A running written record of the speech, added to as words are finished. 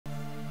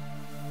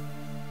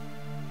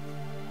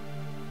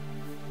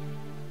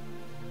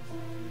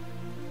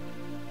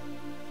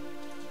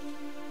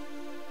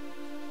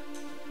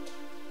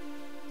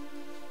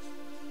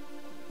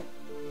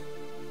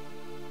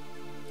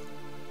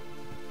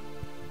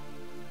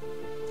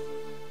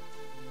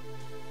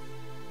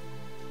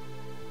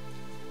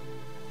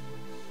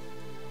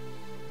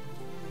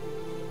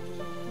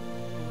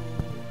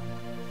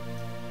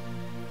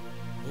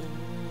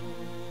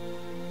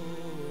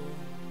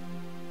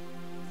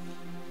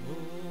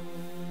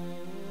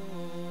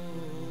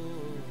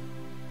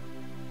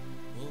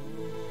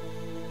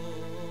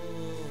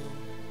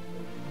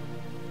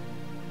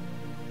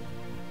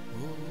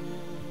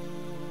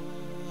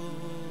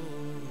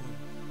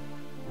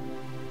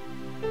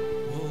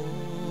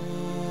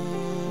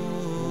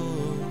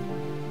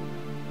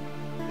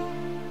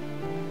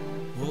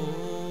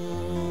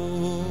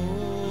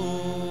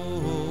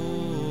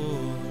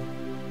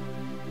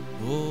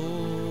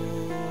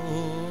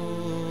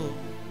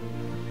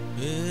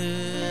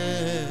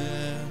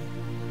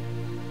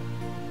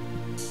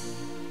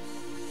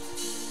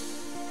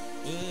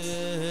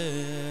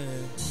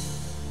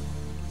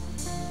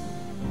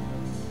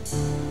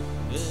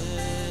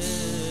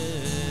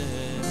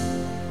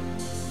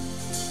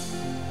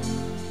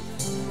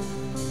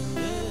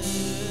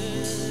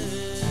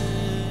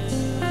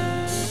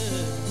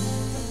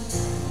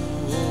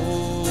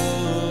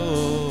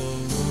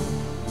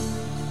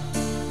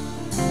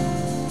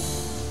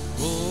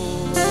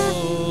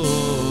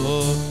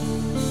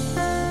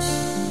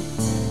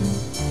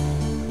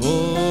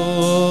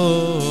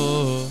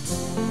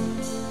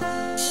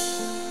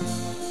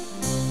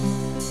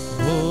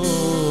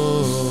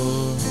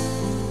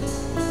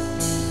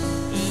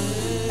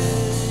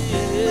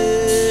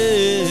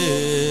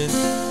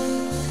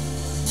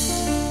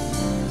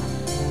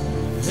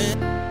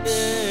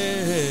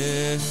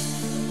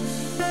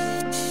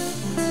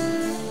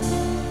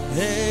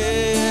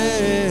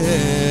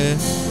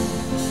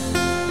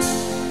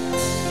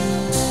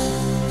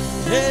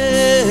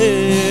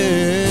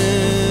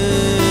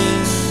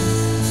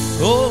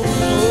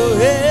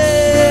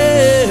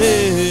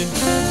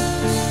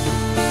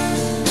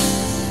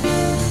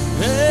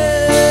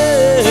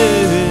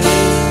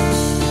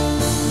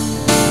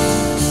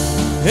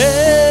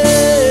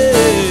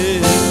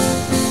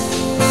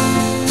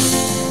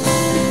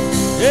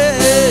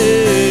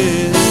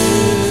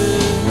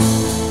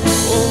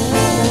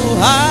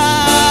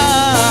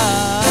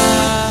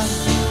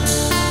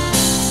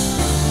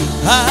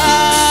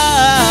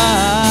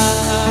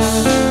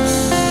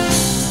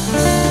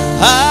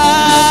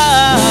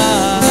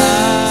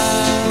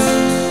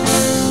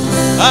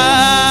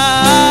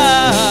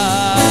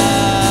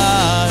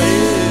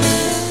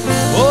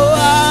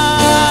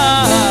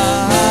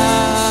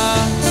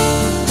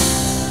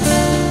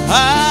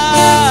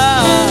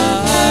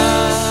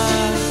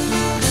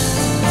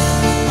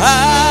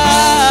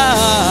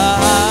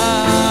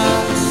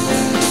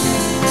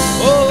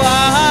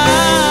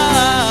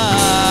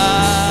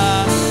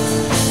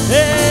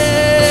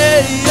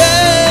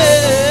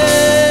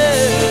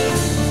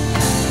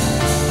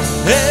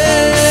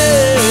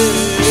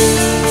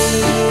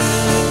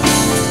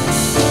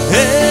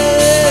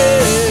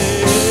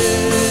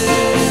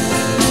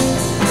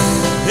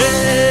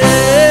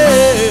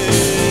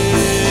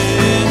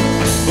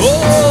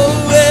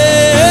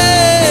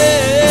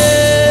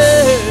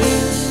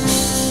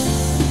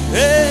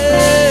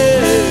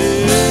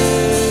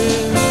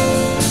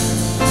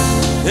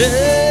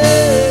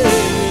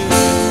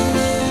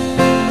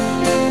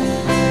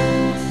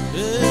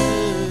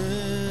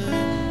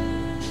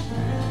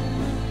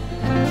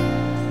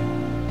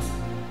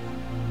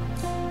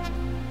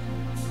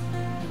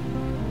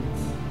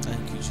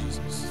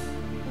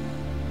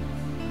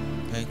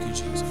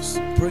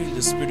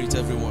spirit,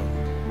 everyone.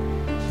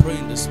 Pray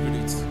in the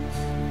spirit,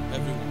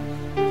 everyone.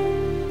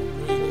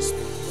 Pray in the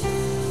spirit.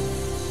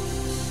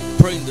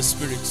 Pray in the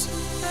spirit.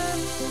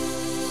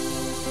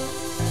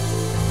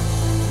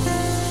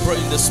 Pray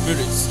in the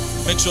spirit.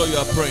 Make sure you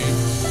are praying.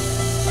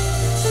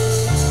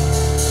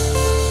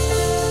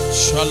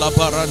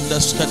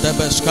 Shalabarandes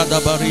kadebes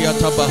kadabaria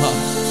tabaha.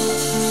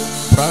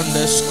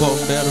 Brandes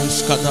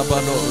komberus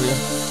kadabaloria.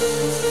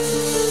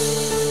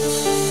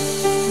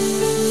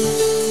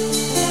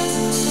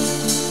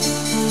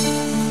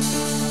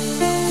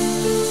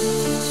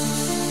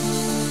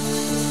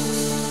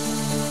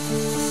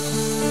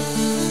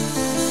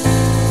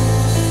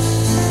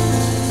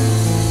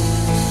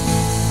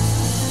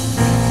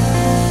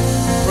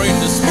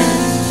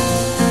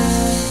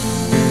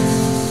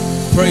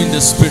 Pray in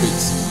the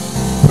spirit.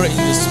 Pray in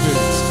the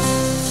spirit.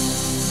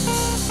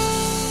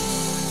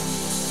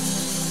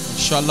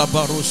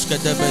 Shalabarus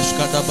kedebesh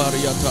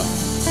kadabariata.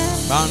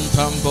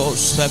 Bantambo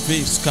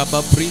servis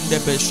kabaprinde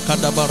besh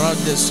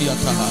kadabarande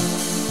siataha.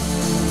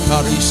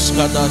 Karis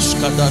kadash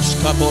kadash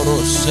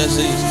kaboros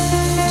sezis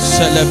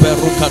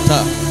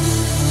celeberukata.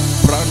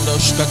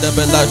 Brandosh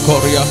kadebela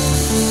koria.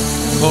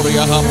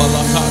 Koria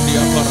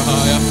habalakadia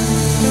parhaya.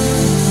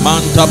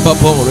 Manta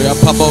paporia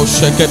pabo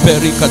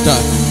shekeperikata.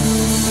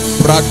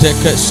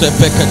 Prateke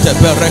sepekete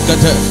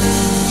berekete.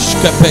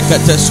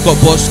 Shkepekete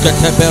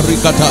skoboskete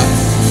berikata.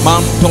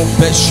 Manton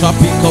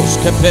peshapikos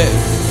kepe.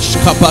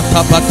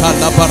 Shkapata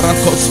batala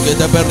barakoske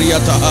de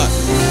beriata.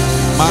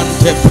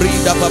 Mante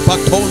frida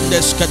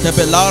papatondes kete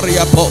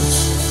belaria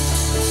pos.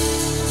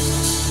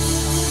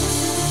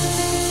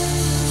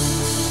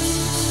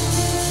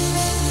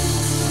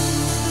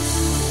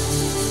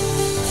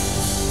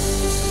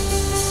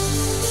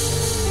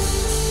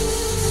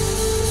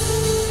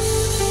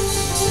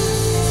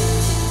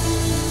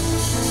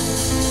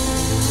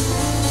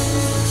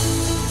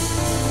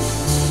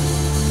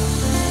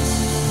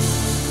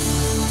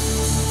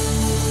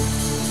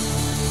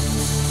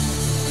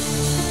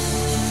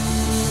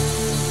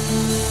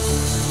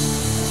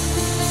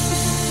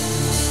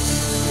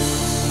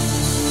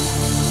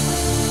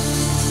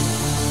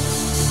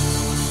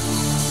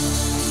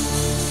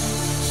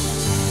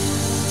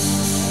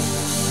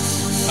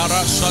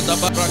 Arashada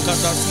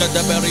barakatas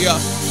kedeberia.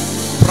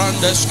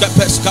 Brandes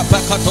kepeska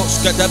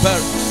pekatos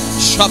kedeber.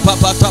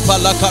 Shapapata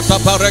balakata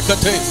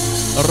barekete.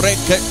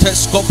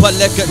 Reketes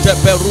kopalekete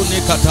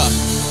berunikata.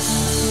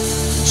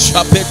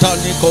 Shapeta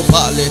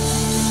nikopale.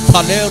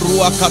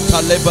 Palerua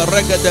katale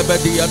berege de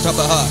bedia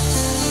tabaha.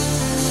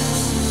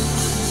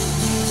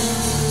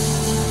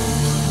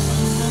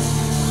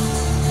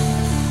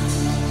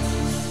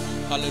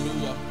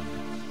 Hallelujah.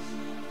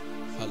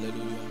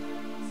 Hallelujah.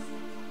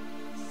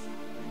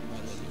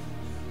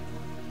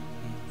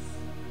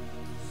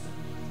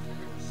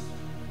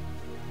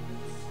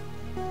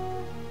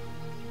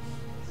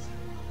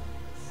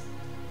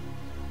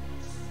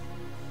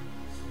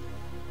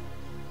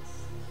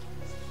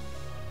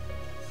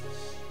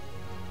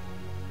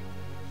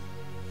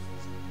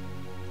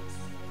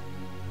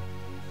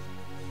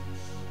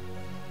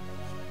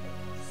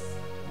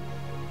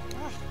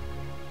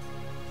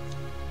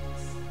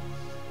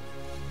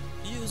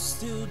 You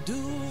still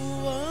do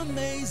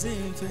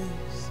amazing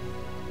things.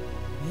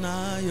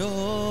 Now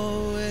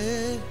your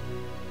way.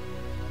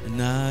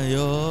 Now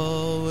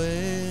your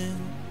way.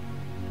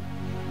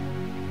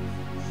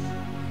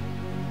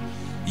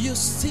 You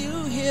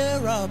still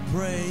hear our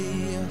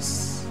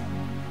prayers.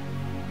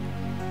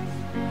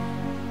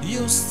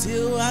 You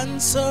still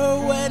answer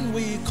when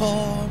we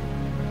call.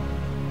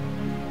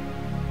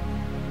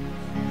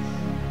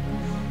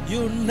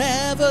 You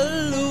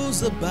never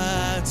lose a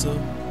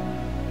battle.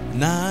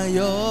 Now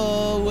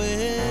your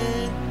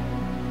way.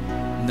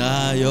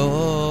 Now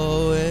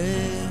your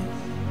way.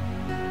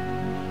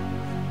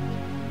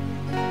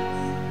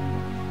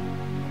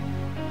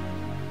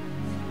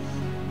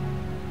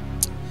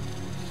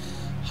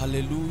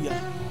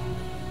 Hallelujah.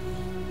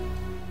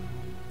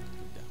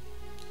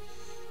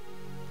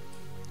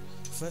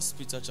 First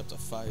Peter chapter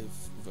 5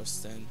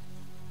 verse 10.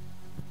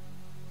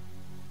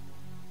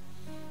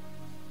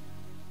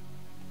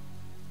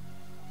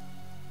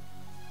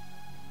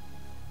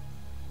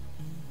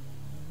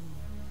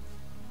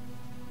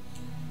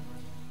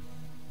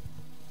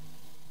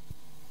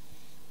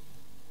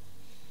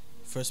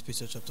 First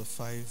Peter chapter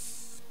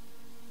 5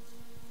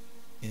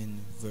 in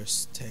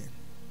verse 10.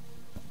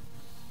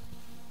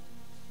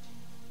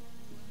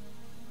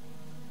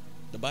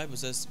 The Bible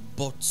says,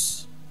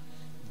 but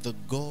the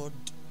God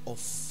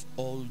of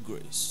all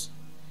grace,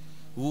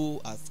 who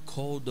hath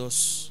called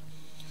us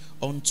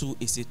unto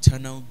his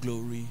eternal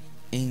glory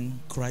in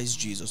Christ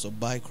Jesus, or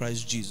by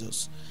Christ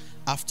Jesus,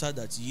 after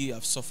that ye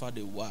have suffered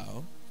a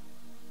while,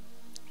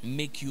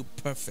 make you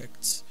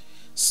perfect,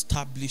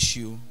 establish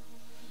you,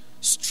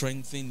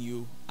 strengthen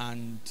you,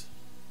 and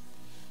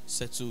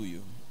settle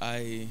you.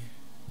 I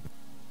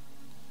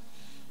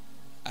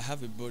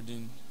have a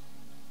burden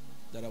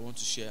that I want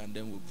to share, and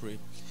then we'll pray.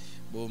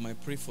 But we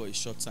might pray for a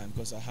short time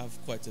because I have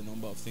quite a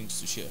number of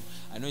things to share.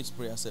 I know it's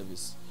prayer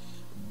service,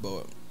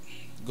 but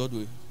God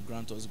will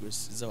grant us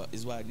grace.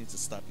 Is why I need to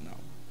start now.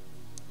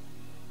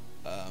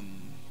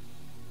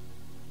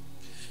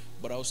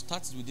 But I'll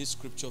start with this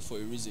scripture for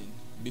a reason.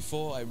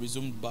 Before I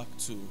resumed back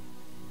to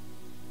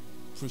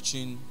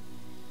preaching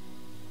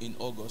in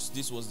August,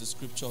 this was the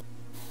scripture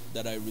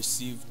that I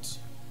received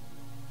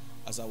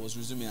as I was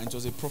resuming. And it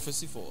was a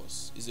prophecy for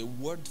us. It's a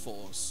word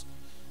for us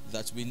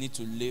that we need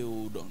to lay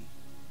hold on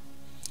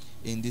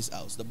in this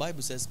house. The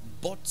Bible says,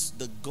 but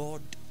the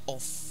God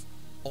of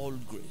all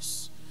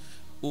grace,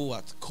 who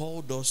hath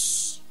called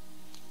us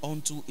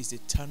unto his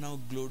eternal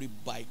glory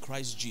by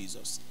Christ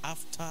Jesus,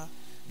 after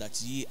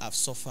that ye have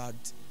suffered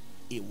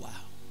a while.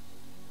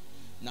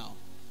 Now,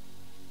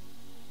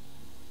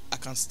 I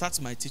can start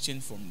my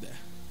teaching from there,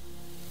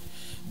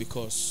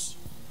 because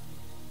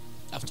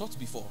I've taught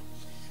before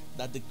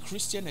that the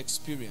Christian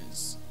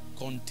experience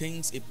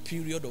contains a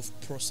period of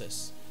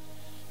process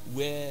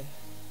where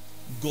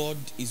God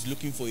is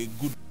looking for a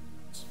good,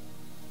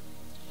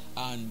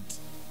 and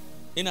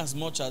in as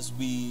much as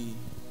we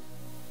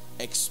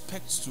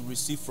expect to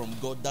receive from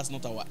God, that's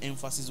not our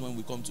emphasis when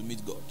we come to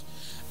meet God.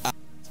 And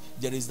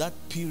there is that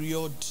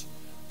period.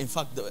 In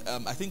fact,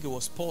 I think it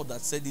was Paul that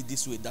said it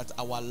this way, that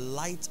our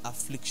light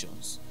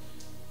afflictions,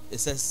 it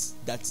says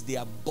that they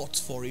are but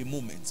for a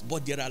moment,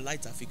 but there are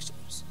light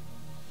afflictions.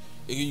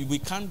 We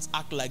can't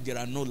act like there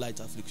are no light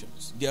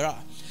afflictions. There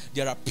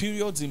are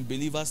periods in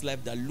believers'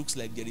 life that looks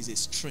like there is a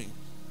strain,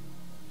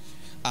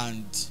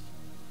 and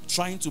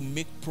trying to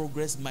make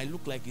progress might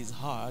look like it's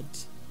hard,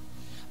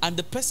 and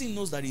the person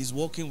knows that he's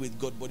walking with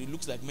God, but it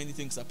looks like many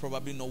things are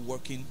probably not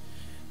working.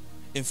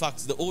 In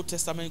fact, the Old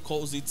Testament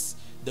calls it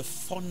the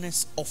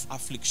furnace of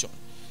affliction.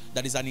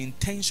 That is an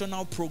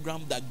intentional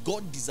program that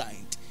God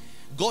designed.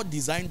 God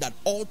designed that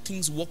all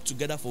things work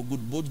together for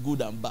good, both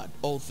good and bad.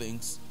 All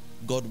things,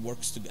 God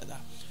works together.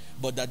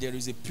 But that there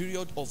is a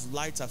period of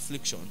light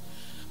affliction.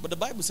 But the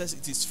Bible says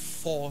it is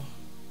for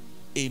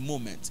a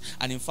moment.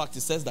 And in fact,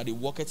 it says that it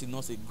worketh in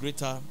us a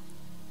greater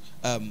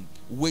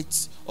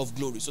weight of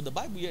glory. So the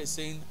Bible here is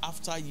saying,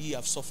 after ye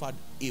have suffered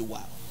a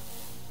while.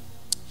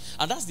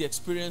 And that's the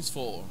experience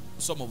for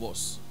some of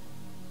us.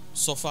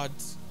 Suffered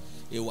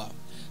a while.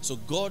 So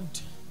God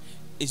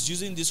is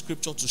using this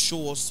scripture to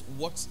show us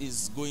what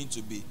is going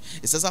to be.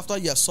 It says, after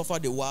you have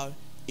suffered a while,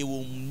 it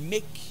will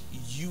make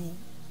you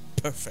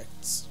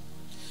perfect.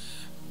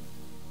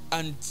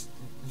 And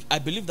I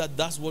believe that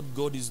that's what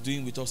God is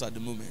doing with us at the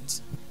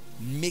moment.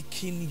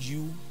 Making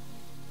you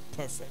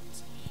perfect.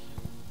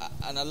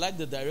 And I like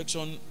the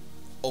direction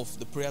of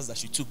the prayers that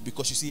she took,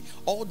 because you see,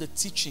 all the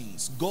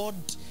teachings, God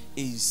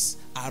is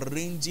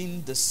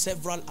arranging the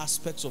several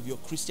aspects of your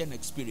Christian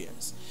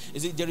experience.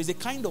 There is a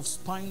kind of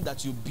spine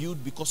that you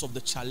build because of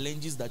the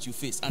challenges that you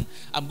face, and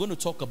I'm going to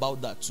talk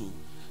about that too.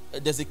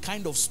 There's a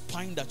kind of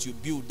spine that you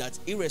build that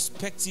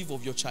irrespective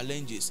of your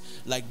challenges,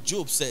 like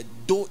Job said,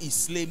 though he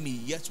slay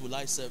me, yet will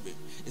I serve him.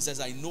 It says,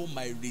 I know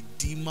my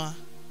Redeemer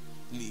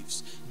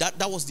lives.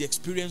 That was the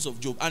experience of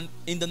Job. And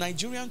in the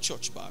Nigerian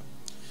church bar,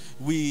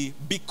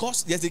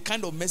 because there's a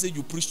kind of message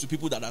you preach to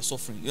people that are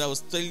suffering. I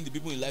was telling the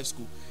people in life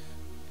school,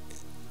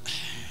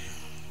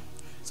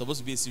 it's supposed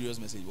to be a serious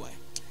message. Why?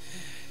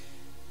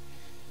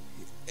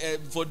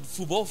 For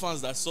football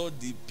fans that saw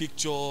the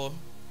picture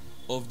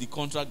of the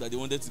contract that they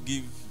wanted to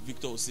give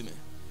Victor Osimhen,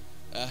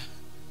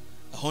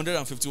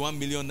 151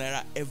 million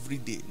naira every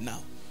day. Now,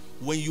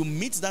 when you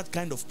meet that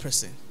kind of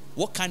person,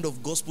 what kind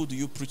of gospel do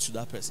you preach to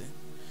that person?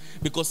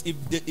 Because if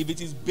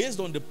it is based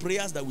on the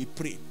prayers that we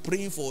pray,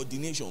 praying for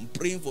ordination,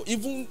 praying for,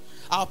 even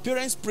our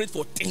parents prayed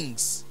for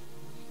things,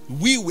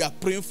 we were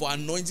praying for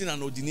anointing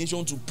and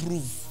ordination to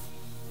prove.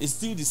 It's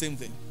still the same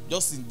thing,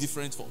 just in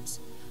different forms,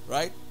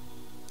 right?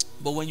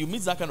 But when you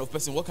meet that kind of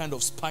person, what kind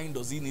of spine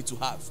does he need to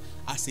have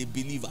as a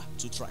believer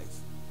to thrive?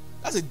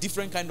 That's a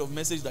different kind of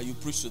message that you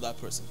preach to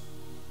that person.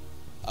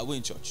 Are we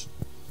in church?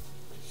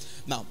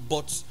 Now,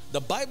 but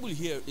the Bible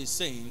here is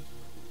saying,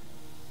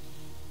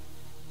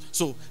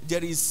 so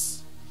there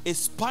is a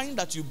spine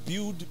that you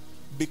build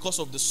because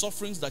of the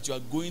sufferings that you are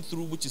going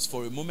through, which is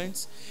for a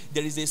moment.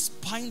 There is a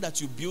spine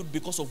that you build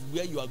because of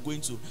where you are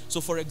going to.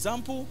 So for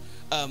example,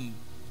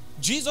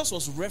 Jesus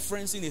was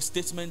referencing a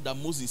statement that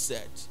Moses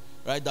said,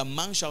 right? That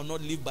man shall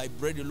not live by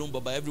bread alone,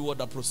 but by every word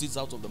that proceeds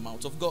out of the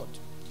mouth of God.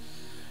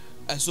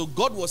 And so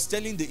God was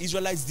telling the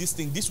Israelites this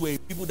thing. These were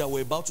people that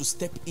were about to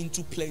step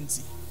into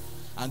plenty.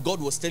 And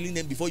God was telling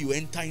them, before you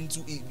enter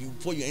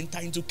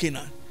into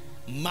Canaan,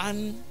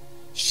 man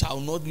shall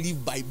not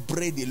live by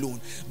bread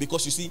alone.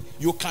 Because you see,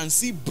 you can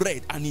see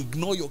bread and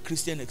ignore your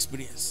Christian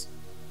experience.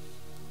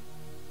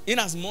 In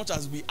as much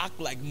as we act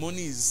like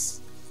money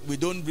is, we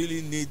don't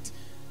really need,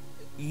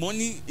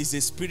 money is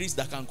a spirit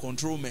that can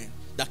control men,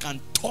 that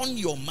can turn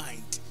your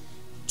mind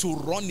to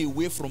run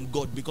away from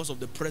God because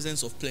of the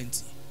presence of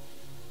plenty.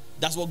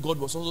 That's what God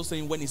was also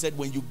saying when he said,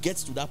 when you get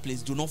to that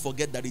place, do not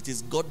forget that it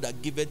is God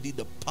that giveth thee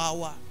the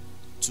power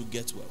to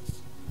get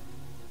wealth.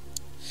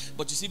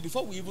 But you see,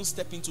 before we even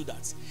step into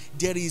that,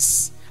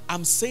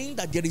 I'm saying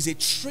that there is a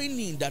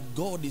training that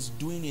God is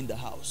doing in the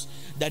house,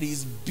 that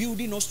is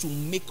building us to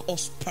make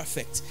us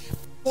perfect.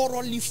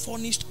 thoroughly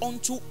furnished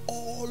unto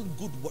all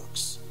good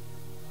works.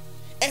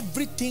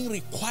 Everything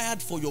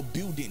required for your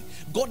building,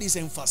 God is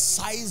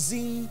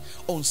emphasizing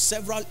on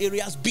several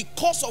areas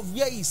because of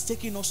where He's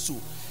taking us to,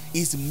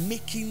 is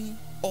making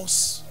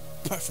us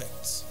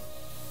perfect.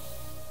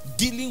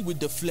 Dealing with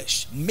the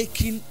flesh,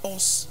 making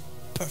us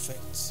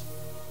perfect.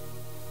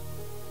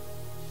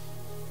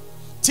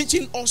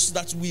 Teaching us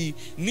that we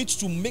need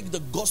to make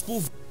the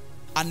gospel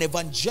an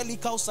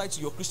evangelical side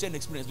to your Christian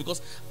experience,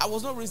 because I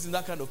was not raised in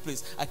that kind of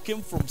place. I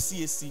came from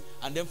CSC,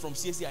 and then from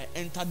CSC I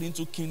entered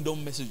into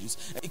Kingdom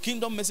Messages.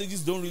 Kingdom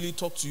Messages don't really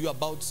talk to you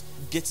about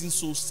getting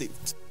souls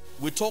saved.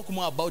 We talk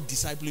more about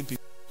discipling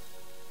people.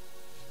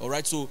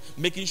 Alright, so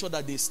making sure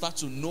that they start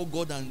to know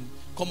God and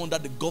come under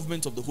the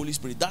government of the Holy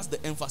Spirit. That's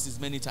the emphasis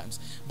many times.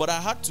 But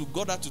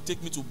God had to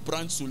take me to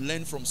branch to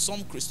learn from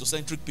some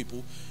Christocentric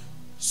people,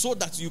 so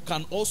that you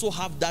can also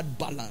have that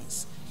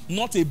balance.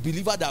 Not a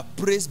believer that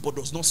prays but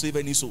does not save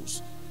any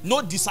souls.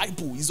 No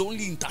disciple is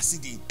only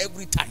interceding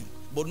every time,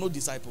 but no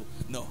disciple.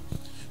 No.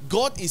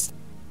 God is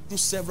through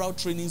several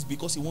trainings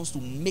because He wants to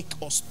make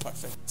us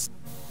perfect.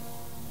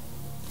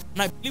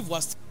 And I believe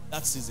we're still in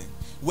that season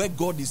where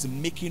God is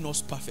making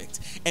us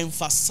perfect,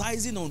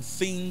 emphasizing on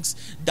things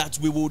that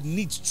we will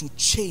need to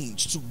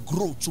change, to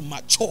grow, to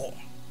mature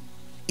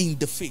in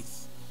the faith.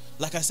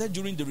 Like I said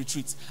during the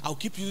retreat, I'll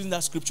keep using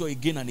that scripture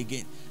again and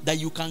again, that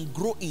you can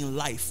grow in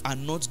life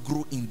and not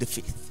grow in the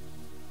faith.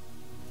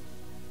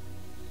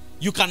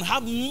 You can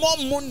have more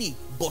money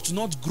but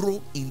not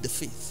grow in the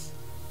faith.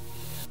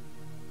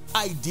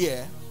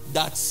 Idea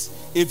that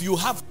if you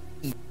have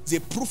a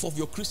proof of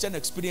your Christian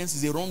experience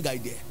is a wrong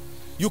idea.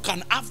 You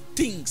can have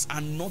things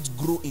and not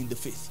grow in the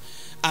faith.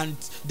 And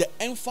the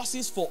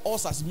emphasis for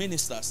us as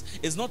ministers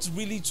is not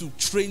really to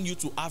train you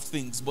to have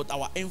things, but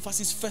our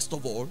emphasis first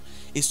of all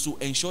is to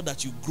ensure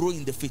that you grow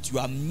in the faith. You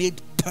are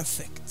made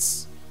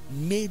perfect.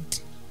 Made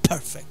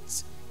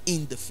perfect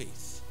in the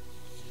faith.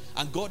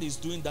 And God is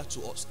doing that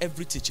to us.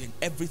 Every teaching,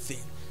 everything.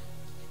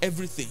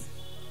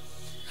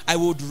 I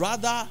would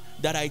rather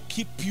that I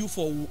keep you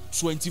for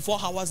 24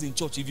 hours in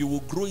church if you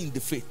will grow in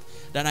the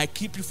faith, than I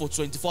keep you for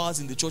 24 hours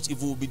in the church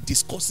if we will be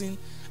discussing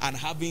and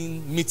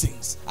having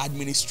meetings,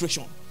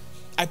 administration.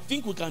 I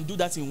think we can do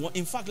that in one.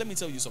 In fact, let me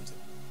tell you something.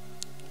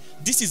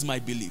 This is my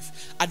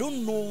belief. I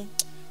don't know.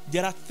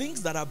 There are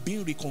things that are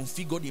being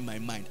reconfigured in my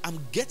mind. I'm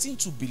getting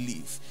to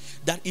believe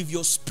that if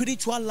your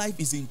spiritual life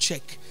is in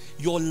check,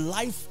 your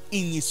life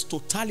in its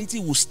totality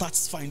will start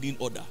finding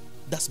order.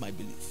 That's my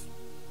belief.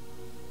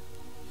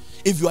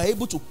 If you are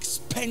able to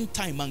spend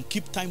time and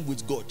keep time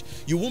with God,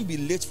 you won't be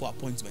late for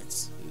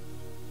appointments.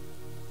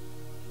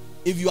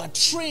 If you are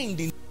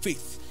trained in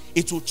faith,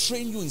 it will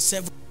train you in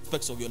several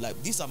aspects of your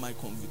life. These are my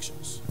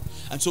convictions.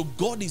 And so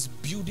God is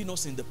building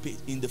us in the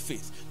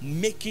faith,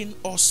 making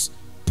us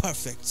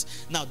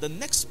perfect. Now, the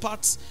next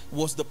part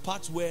was the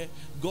part where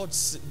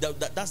that's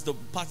the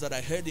part that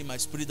I heard in my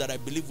spirit that I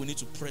believe we need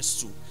to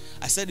press to.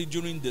 I said it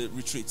during the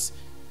retreats,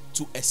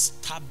 to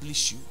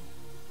establish you.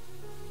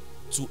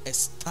 To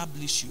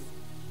establish you.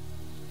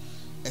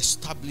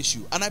 Establish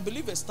you. And I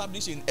believe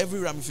establish in every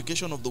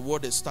ramification of the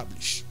word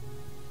establish.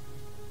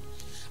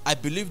 I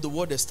believe the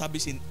word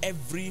establish in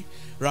every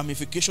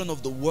ramification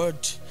of the word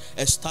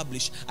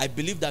establish. I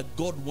believe that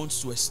God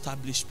wants to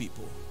establish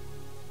people.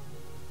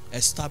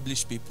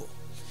 Establish people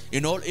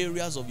in all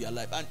areas of your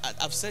life. And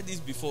I've said this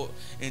before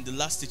in the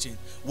last teaching.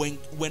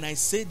 When I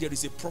say there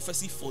is a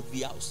prophecy for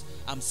the house,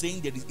 I'm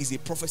saying there is a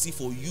prophecy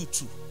for you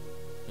too.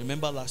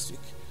 Remember last week?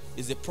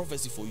 It's a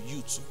prophecy for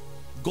you too.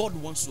 God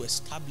wants to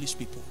establish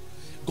people.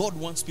 God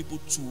wants people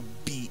to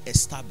be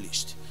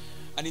established.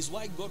 And it's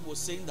why God was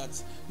saying that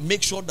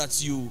make sure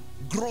that you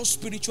grow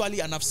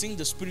spiritually. And I've seen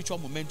the spiritual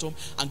momentum.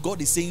 And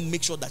God is saying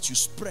make sure that you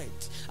spread.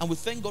 And we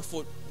thank God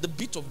for the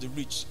bit of the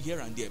reach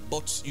here and there.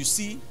 But you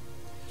see,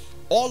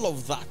 all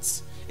of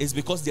that is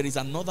because there is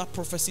another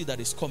prophecy that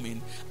is coming,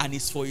 and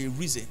it's for a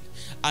reason.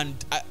 And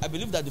I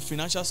believe that the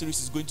financial series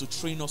is going to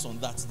train us on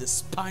that, the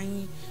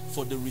spine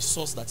for the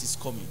resource that is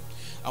coming.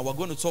 And we're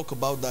going to talk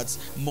about that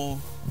more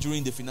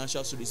during the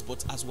financial series.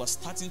 But as we're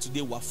starting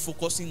today, we're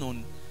focusing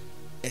on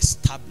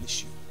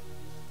establish you.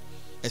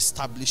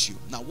 Establish you.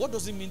 Now, what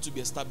does it mean to be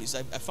established?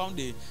 I found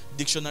a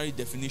dictionary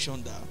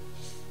definition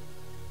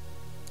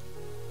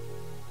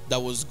that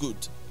was good.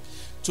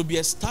 To be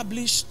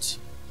established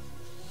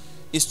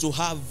is to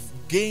have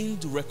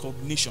gained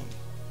recognition.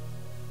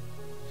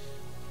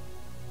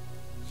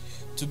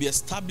 To be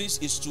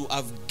established is to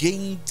have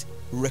gained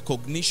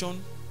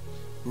recognition,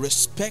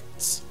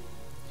 respect,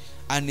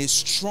 and a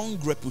strong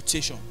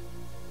reputation.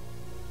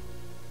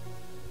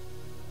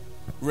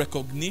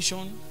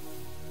 Recognition,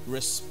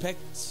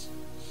 respect,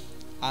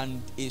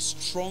 and a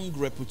strong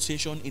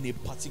reputation in a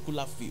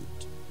particular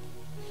field,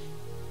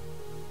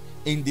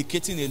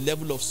 indicating a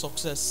level of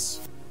success,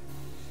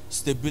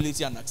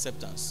 stability, and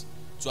acceptance.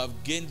 To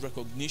have gained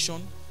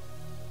recognition,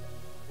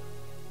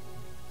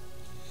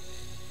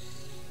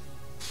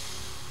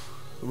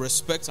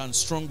 respect, and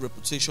strong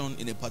reputation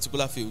in a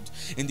particular field,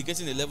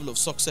 indicating a level of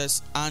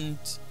success and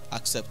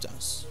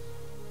acceptance.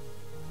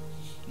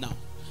 Now,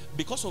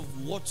 because of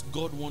what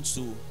God wants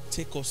to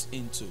take us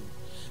into,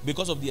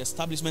 because of the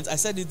establishment. I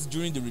said it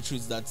during the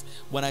retreats that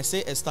when I say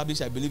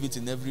establish, I believe it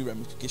in every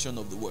ramification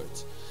of the word.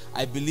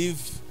 I believe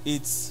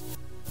it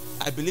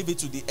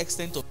to the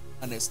extent of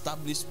an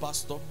established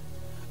pastor,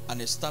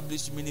 an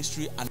established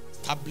ministry, an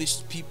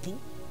established people.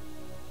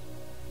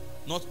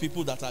 Not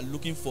people that are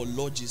looking for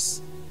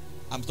lodges.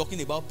 I'm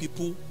talking about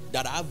people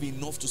that have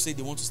enough to say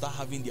they want to start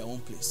having their own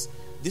place.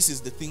 This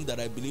is the thing that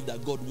I believe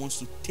that God wants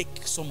to take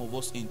some of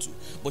us into.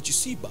 But you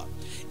see,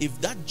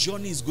 if that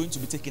journey is going to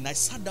be taken, I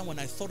sat down and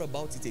I thought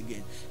about it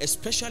again,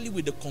 especially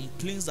with the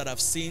complaints that I've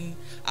seen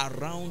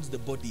around the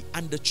body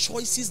and the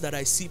choices that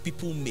I see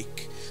people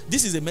make.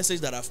 This is a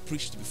message that I've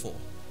preached before,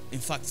 in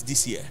fact,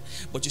 this year.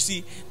 But you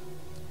see,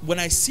 when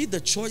I see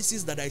the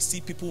choices that I see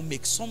people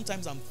make,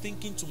 sometimes I'm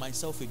thinking to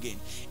myself again,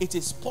 it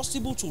is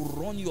possible to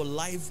run your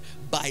life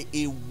by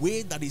a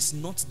way that is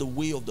not the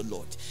way of the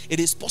Lord. It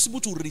is possible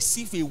to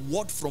receive a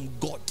word from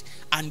God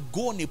and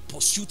go on a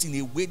pursuit in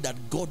a way that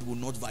God will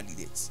not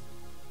validate.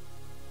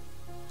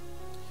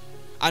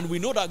 And we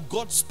know that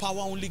God's power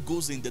only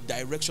goes in the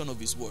direction of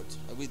His word.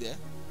 Are we there?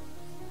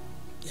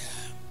 Yeah.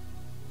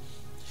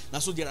 Now,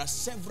 so there are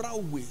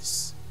several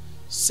ways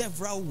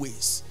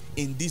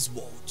in this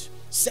world.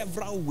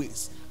 Several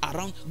ways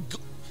around.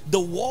 The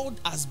world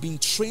has been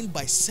trained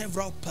by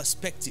several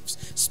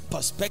perspectives.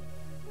 Perspective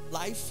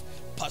life,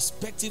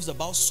 perspectives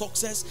about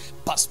success,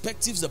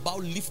 perspectives about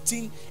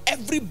lifting.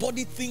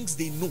 Everybody thinks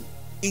they know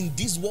in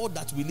this world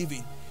that we live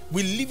in.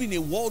 We live in a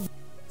world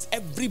with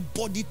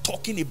everybody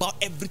talking about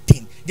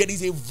everything. There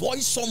is a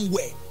voice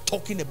somewhere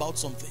talking about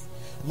something,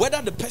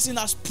 whether the person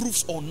has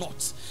proofs or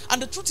not.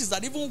 And the truth is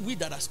that even we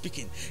that are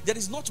speaking, there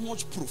is not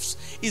much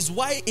proofs. Is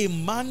why a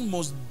man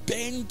must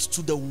bend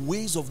to the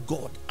ways of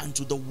God and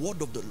to the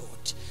word of the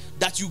Lord.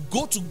 That you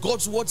go to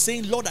God's word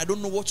saying, Lord, I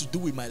don't know what to do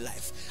with my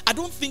life. I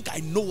don't think I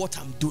know what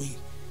I'm doing.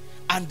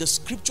 And the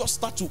scriptures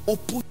start to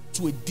open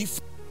to a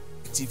different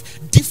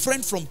perspective,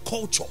 different from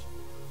culture.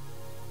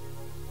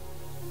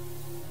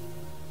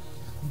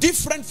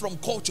 Different from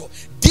culture,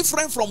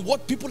 different from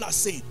what people are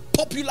saying,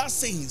 popular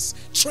sayings,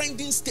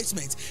 trending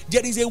statements.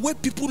 There is a way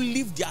people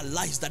live their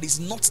lives that is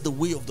not the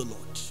way of the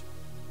Lord.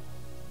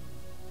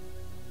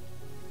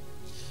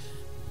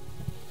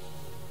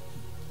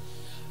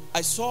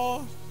 I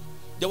saw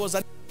there was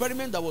an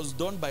experiment that was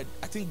done by,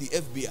 I think, the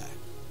FBI.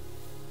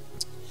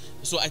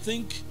 So I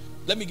think,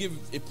 let me give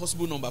a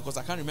possible number because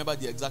I can't remember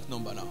the exact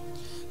number now.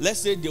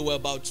 Let's say there were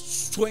about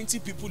 20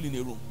 people in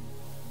a room.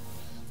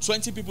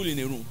 20 people in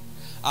a room.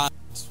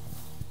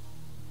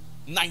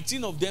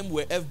 19 of them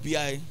were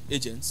FBI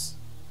agents.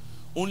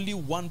 Only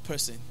one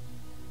person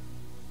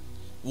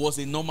was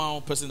a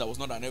normal person that was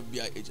not an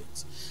FBI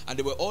agent. And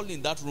they were all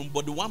in that room,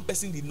 but the one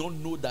person did not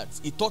know that.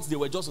 He thought they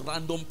were just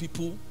random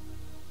people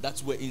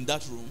that were in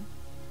that room.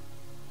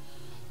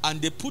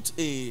 And they put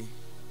a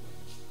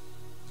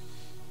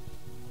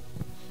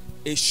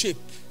shape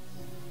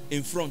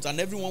in front,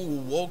 and everyone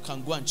will walk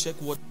and go and check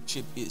what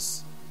shape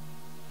is.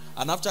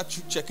 And after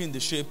checking the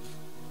shape,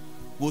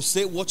 will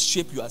say what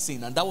shape you are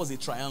seeing, and that was a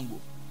triangle.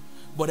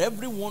 But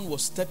everyone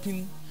was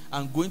stepping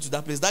and going to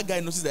that place. That guy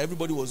noticed that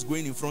everybody was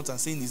going in front and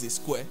saying it's a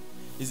square.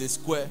 It's a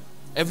square.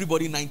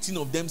 Everybody, 19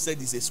 of them,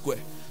 said it's a square.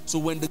 So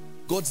when the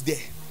got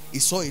there, he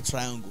saw a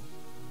triangle,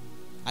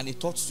 and he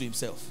thought to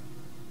himself,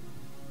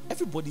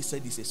 everybody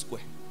said it's a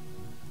square.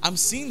 I'm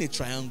seeing a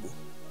triangle.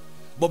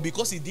 But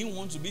because he didn't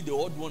want to be the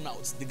odd one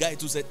out, the guy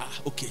too said,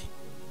 okay,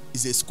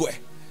 it's a square.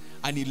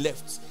 And he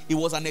left. It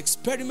was an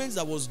experiment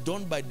that was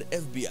done by the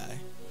FBI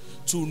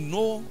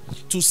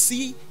to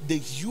see the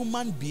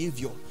human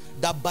behavior,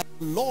 that by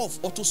law of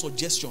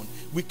autosuggestion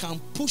we can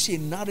push a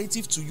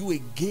narrative to you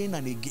again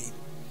and again,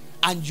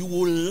 and you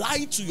will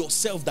lie to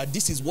yourself that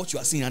this is what you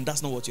are seeing and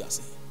that's not what you are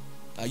saying.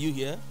 Are you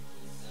here?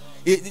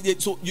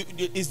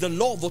 It's the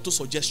law of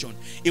autosuggestion.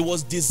 It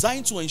was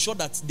designed to ensure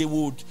that they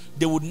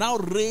would now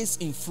raise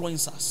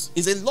influencers.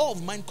 It's a law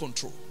of mind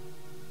control.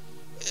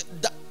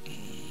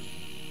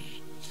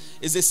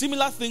 It's a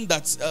similar thing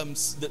that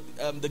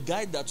the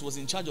guy that was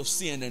in charge of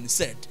CNN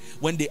said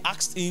when they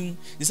asked him.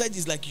 He said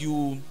it's like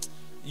you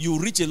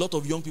reach a lot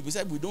of young people. He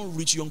said we don't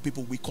reach young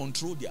people, we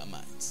control their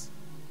minds.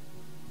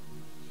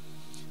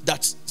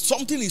 That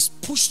something is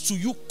pushed to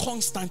you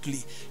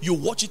constantly. You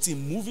watch it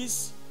in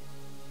movies.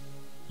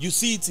 You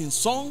see it in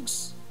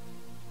songs.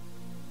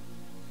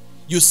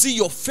 You see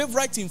your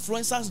favorite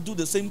influencers do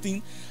the same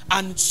thing,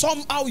 and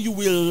somehow you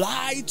will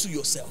lie to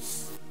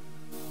yourself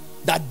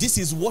that this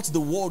is what the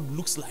world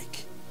looks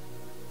like.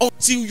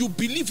 Until you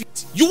believe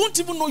it, you won't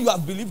even know you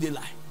have believed a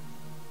lie.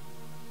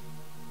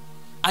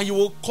 And you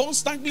will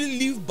constantly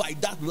live by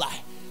that lie,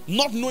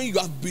 not knowing you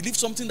have believed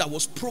something that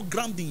was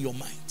programmed in your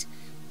mind.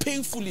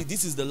 Painfully,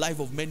 this is the life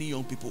of many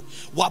young people.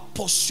 We are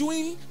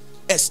pursuing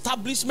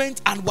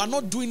establishment and we are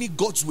not doing it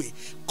God's way.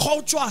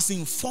 Culture has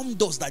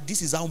informed us that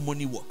this is how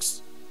money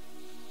works.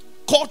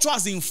 Culture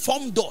has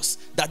informed us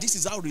that this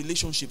is how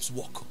relationships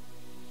work.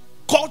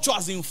 Culture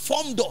has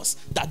informed us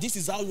that this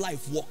is how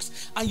life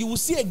works. And you will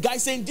see a guy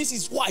saying, this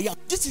is who I am.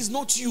 This is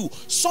not you.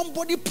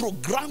 Somebody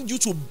programmed you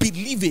to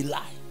believe a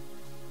lie.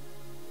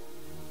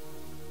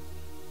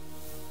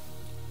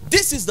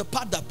 This is the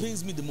part that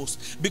pains me the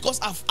most, because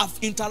I've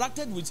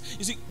interacted with,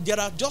 you see, there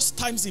are just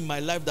times in my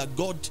life that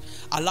God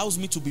allows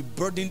me to be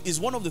burdened.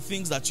 Is one of the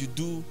things that you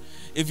do.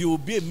 If you will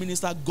be a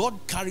minister, God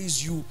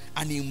carries you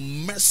and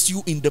immerses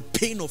you in the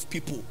pain of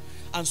people.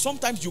 And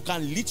sometimes you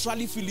can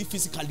literally feel it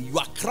physically. You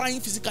are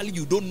crying physically,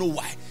 you don't know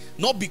why.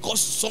 Not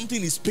because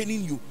something is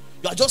paining you.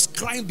 You are just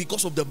crying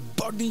because of the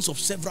burdens of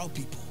several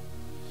people.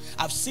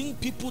 I've seen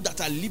people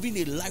that are living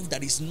a life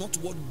that is not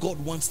what God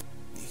wants them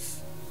to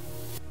live.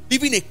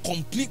 Living a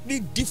completely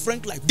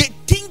different life. They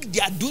think they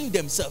are doing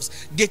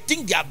themselves. They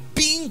think they are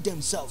being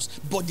themselves,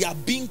 but they are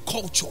being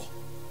culture.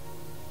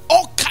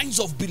 All kinds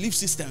of belief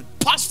systems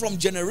passed from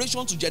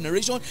generation to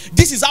generation.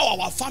 This is how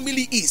our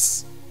family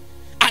is.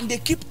 And they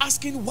keep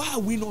asking, why are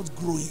we not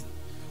growing?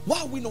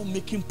 Why are we not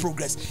making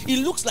progress? It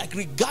looks like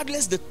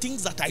regardless the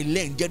things that I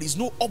learned, there is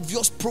no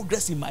obvious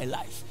progress in my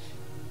life.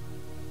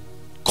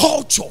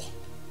 Culture,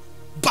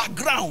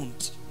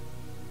 background.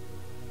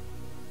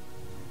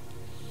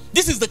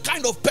 This is the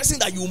kind of person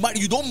that you marry.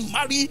 You don't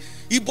marry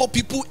Igbo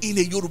people in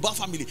a Yoruba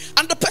family.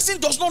 And the person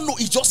does not know.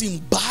 He just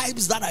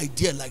imbibes that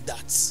idea like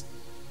that.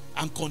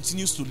 And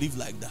continues to live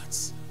like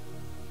that.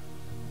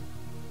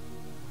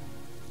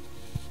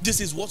 This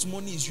is what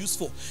money is used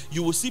for.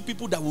 You will see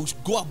people that will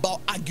go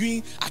about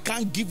arguing, I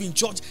can't give in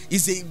church.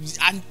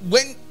 And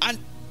I'm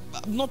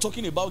not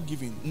talking about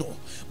giving, no.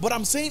 But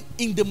I'm saying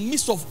in the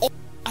midst of all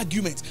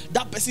arguments,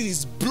 that person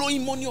is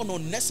blowing money on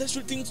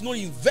unnecessary things, no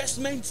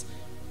investments.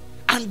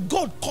 And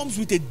God comes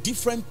with a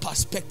different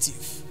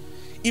perspective.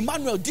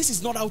 Emmanuel, this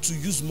is not how to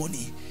use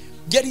money.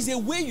 There is a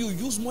way you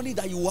use money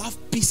that you will have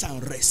peace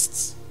and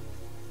rest.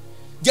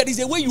 There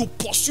is a way you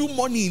pursue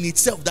money in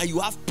itself that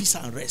you have peace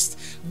and rest.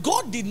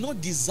 God did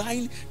not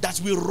design that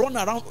we run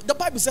around. The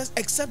Bible says,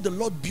 except the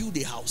Lord build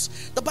a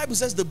house. The Bible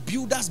says the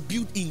builders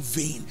build in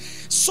vain.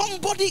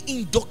 Somebody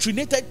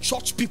indoctrinated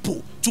church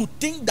people to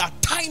think that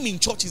time in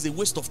church is a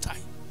waste of time.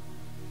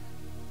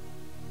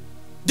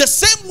 The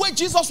same way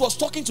Jesus was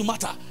talking to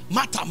Martha,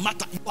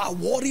 you are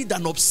worried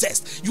and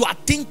obsessed. You are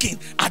thinking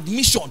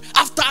admission,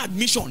 after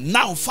admission,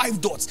 now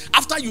 5 dots.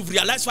 After you've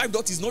realized 5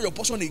 dots is not your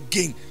portion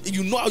again,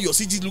 you know how your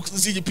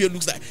CGPA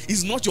looks like.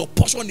 It's not your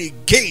portion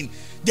again.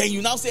 Then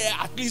you now say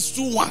at least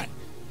 2-1.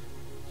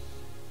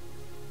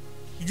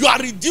 You are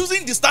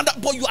reducing the standard,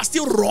 but you are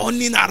still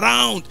running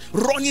around.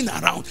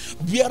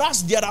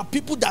 Whereas there are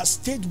people that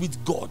stayed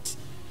with God.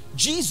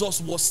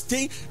 Jesus was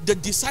staying. The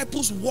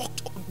disciples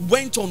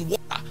went on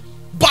water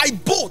by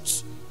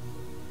boat.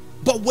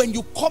 But when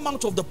you come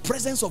out of the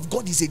presence of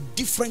God, is a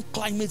different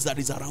climate that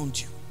is around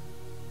you.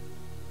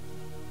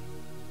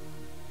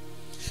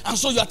 And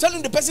so you are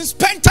telling the person,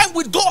 spend time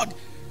with God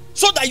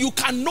so that you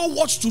can know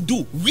what to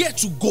do, where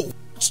to go,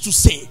 what to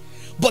say.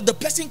 But the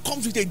person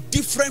comes with a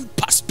different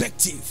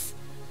perspective.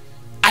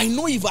 I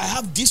know if I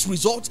have this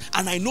result,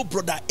 and I know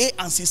brother A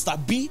and sister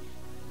B.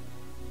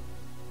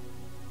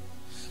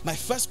 My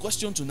first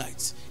question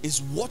tonight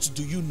is, what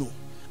do you know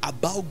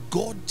about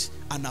God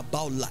and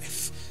about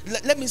life?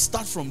 Let me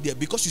start from there,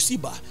 because you see,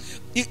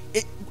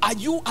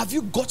 have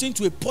you gotten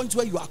to a point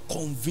where you are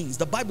convinced?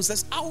 The Bible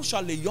says, how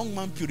shall a young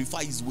man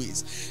purify his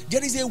ways?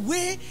 There is a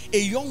way a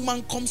young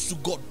man comes to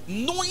God,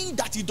 knowing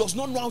that he does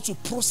not know how to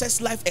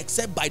process life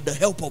except by the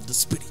help of the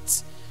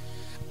Spirit,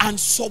 and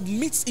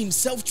submits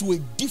himself to a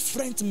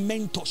different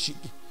mentorship.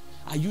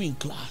 Are you in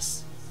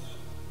class?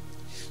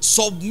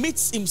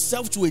 Submits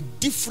himself to a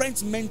different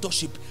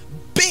mentorship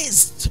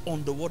based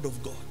on the word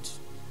of God.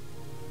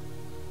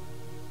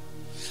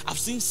 I've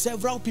seen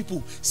several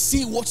people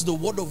see what the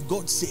word of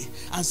God say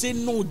and say,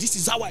 no, this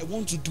is how I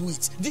want to do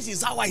it. This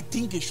is how I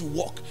think it should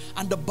work.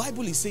 And the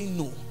Bible is saying,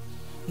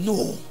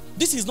 no,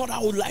 this is not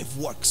how life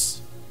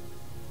works.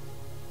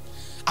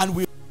 And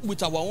we,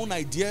 with our own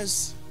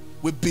ideas,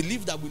 we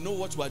believe that we know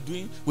what we are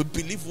doing. We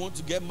believe we want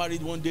to get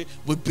married one day.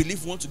 We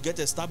believe we want to get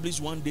established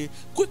one day.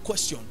 Quick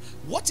question.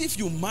 What if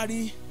you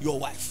marry your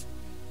wife?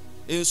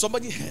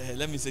 Somebody,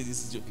 let me say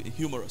this is joking,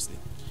 humorously.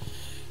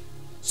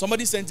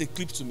 Somebody sent a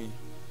clip to me.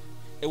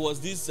 It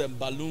was this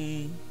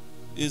balloon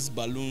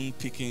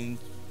picking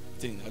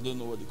thing. I don't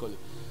know what they call it.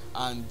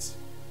 And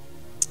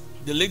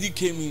the lady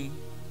came in,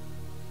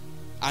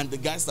 and the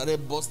guy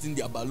started busting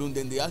their balloon.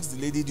 Then they asked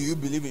the lady, do you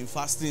believe in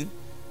fasting?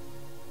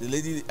 The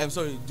lady,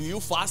 do you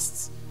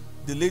fast?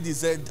 The lady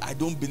said, I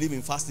don't believe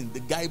in fasting.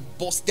 The guy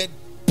busted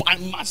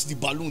and matched the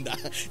balloon.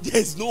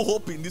 There's no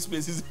hope in this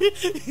place.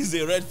 It's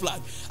a red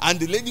flag. And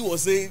the lady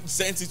was saying,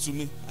 sent it to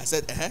me. I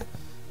said,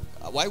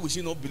 why would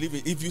she not believe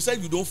it? If you said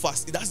you don't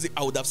fast,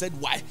 I would have said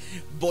why.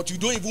 But you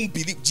don't even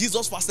believe.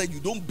 Jesus fasted,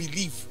 you don't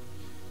believe.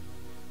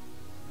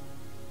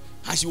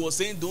 And she was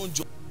saying, don't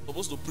join. I'm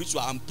supposed to preach.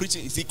 I'm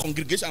preaching. You see,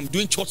 congregation, I'm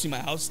doing church in my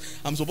house.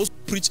 I'm supposed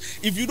to preach.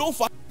 If you don't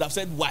fast, I would have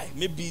said why.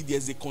 Maybe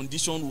there's a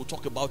condition, we'll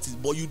talk about it.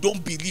 But you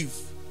don't believe.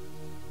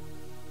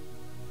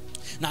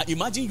 Now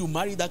imagine you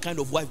marry that kind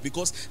of wife,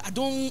 because I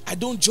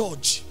don't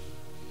judge.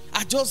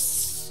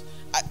 There's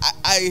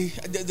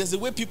a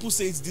way people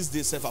say it these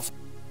days.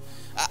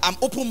 I'm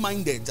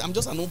open-minded. I'm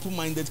just an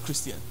open-minded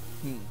Christian.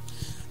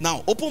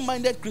 Now,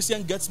 open-minded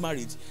Christian gets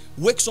married,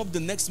 wakes up the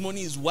next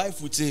morning, his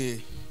wife with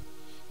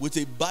with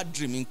a bad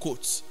dream, in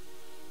quotes.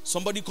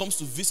 Somebody comes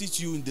to visit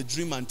you in the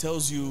dream and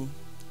tells you,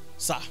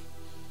 sir,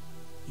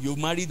 you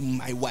married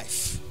my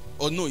wife.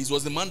 Or no, it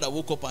was the man that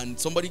woke up and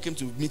somebody came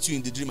to meet you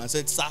in the dream and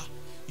said, sir,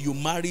 you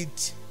married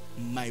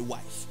my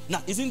wife.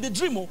 Now, it's in the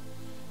dream. Oh,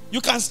 you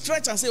can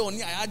stretch and say, oh,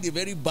 yeah, I had a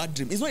very bad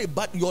dream. It's not a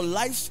bad, your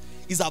life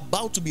is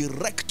about to be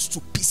wrecked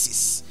to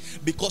pieces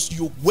because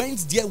you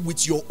went there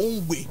with your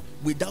own way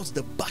without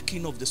the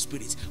backing of the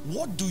Spirit.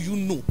 What do you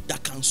know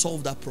that can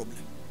solve that problem?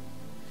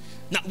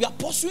 Now, we are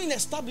pursuing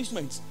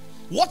establishments.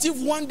 What if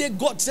one day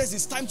God says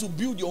it's time to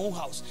build your own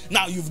house?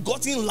 Now, you've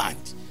gotten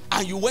land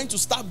and you went to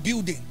start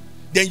building.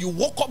 Then you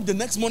woke up the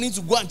next morning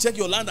to go and check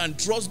your land and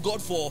trust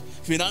God for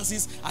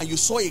finances, and you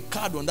saw a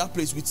card on that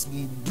place with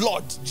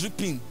blood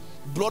dripping,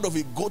 blood of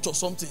a goat or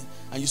something,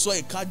 and you saw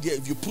a card there.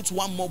 If you put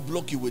one more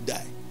block, you will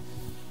die.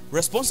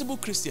 Responsible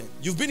Christian,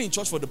 you've been in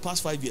church for the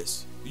past 5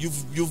 years.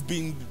 You've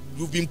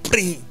been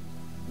praying.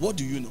 What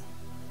do you know?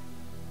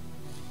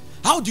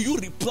 How do you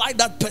reply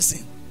that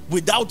person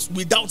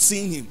without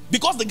seeing him?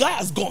 Because the guy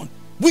has gone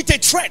with a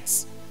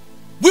threat.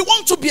 We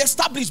want to be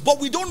established, but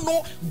we don't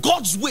know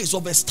God's ways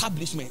of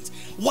establishment.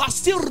 We are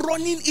still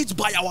running it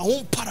by our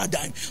own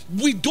paradigm.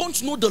 We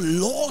don't know the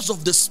laws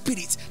of the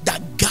Spirit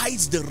that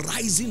guides the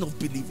rising of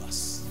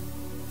believers.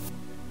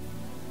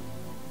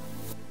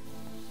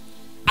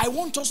 I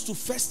want us to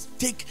first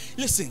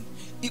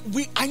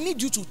I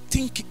need you to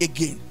think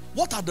again.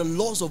 What are the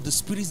laws of the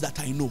spirits that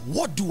I know?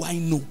 What do I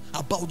know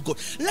about God?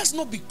 Let's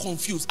not be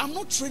confused. I'm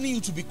not training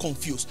you to be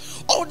confused.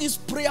 All these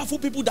prayerful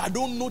people that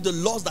don't know the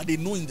laws that they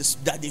know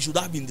that they should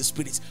have in the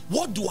spirit.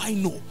 What do I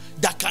know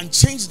that can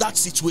change that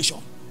situation?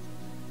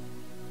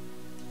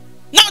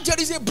 Now there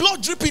is a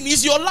blood dripping.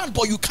 It's your land,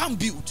 but you can't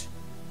build.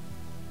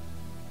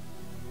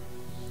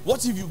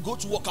 What if you go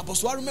to work?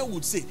 Apostle Areo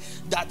would say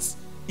that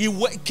he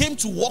came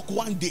to work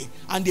one day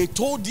and they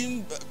told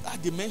him,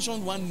 they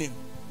mentioned one name.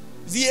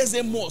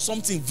 ZSM or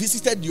something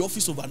visited the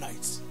office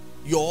overnight.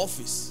 Your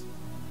office.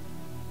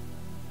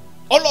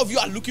 All of you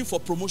are looking for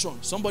promotion.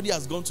 Somebody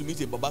has gone to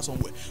meet a Baba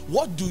somewhere.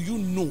 What do you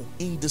know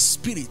in the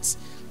spirit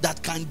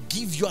that can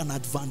give you an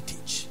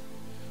advantage?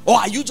 Or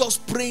are you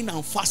just praying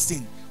and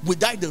fasting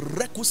without the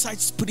requisite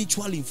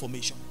spiritual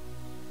information?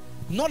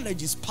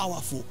 Knowledge is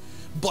powerful,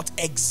 but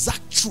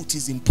exact truth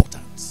is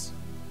important.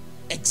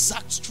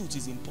 Exact truth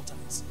is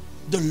important.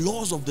 The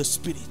laws of the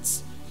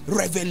spirit.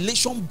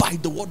 Revelation by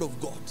the word of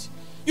God.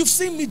 You've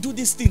seen me do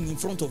this thing in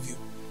front of you.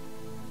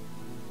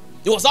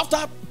 It was after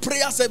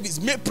prayer service,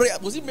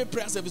 was it May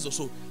prayer service or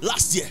so?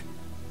 Last year.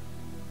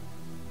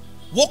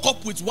 Woke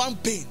up with one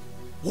pain.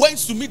 Went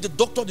to meet the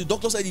doctor. The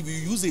doctor said if you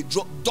use a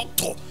drug,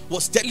 doctor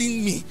was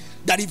telling me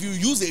that if you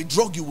use a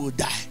drug, you will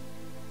die.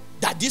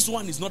 That this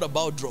one is not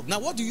about drug. Now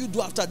what do you do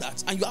after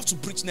that? And you have to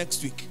preach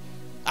next week.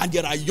 And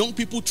there are young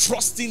people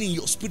trusting in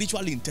your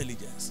spiritual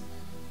intelligence.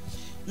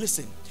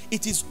 Listen.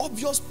 It is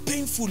obvious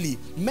painfully.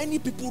 Many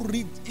people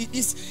read.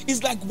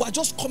 It's like we're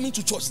just coming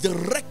to church. The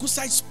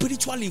requisite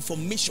spiritual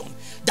information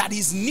that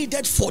is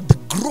needed for the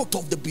growth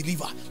of the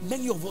believer.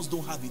 Many of us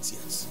don't have it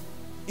yet.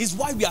 It's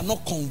why we are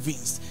not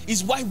convinced.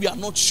 It's why we are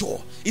not sure.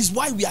 It's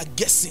why we are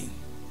guessing.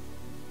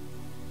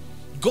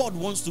 God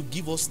wants to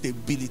give us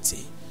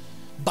stability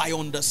by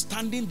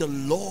understanding the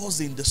laws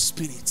in the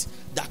spirit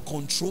that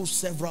control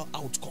several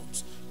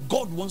outcomes.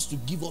 God wants to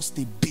give us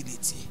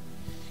stability.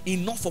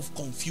 Enough of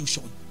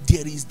confusion.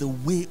 There is the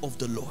way of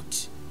the Lord.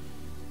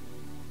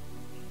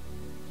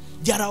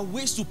 There are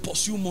ways to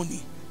pursue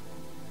money.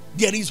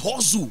 There is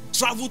hustle.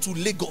 Travel to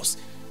Lagos.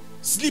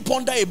 Sleep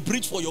under a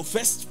bridge for your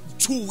first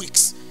 2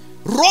 weeks.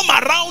 Roam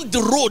around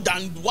the road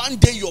and one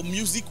day your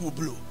music will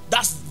blow.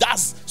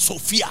 That's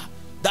Sophia.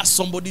 That's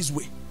somebody's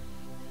way.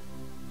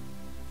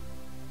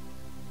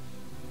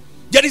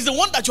 There is the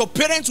one that your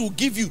parents will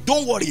give you.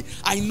 Don't worry.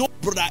 I know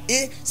Brother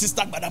A,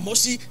 Sister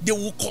Badamoshi, they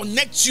will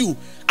connect you.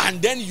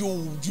 And then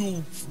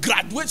you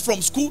graduate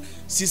from school.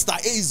 Sister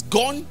A is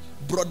gone.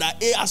 Brother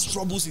A has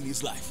troubles in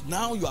his life.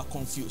 Now you are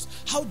confused.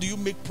 How do you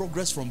make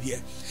progress from here?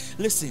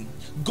 Listen,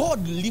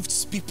 God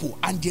lifts people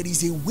and there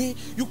is a way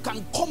you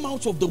can come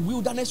out of the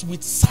wilderness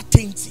with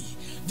certainty.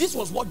 This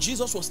was what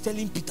Jesus was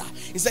telling Peter.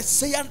 He said,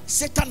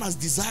 Satan has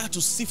desired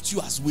to sift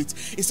you as wheat.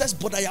 He says,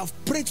 but I have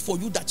prayed for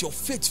you that your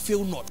faith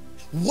fail not.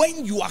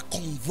 When you are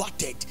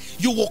converted,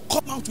 you will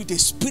come out with a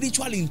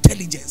spiritual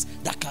intelligence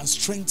that can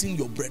strengthen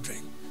your brethren.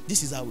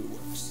 This is how it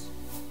works.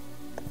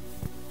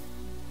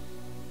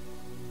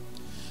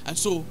 And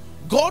so,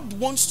 God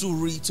wants to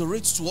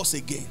reiterate to us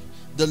again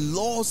the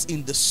laws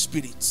in the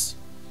spirit.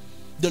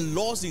 The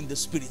laws in the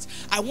spirit.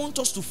 I want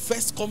us to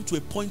first come to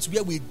a point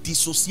where we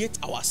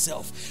dissociate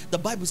ourselves. The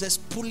Bible says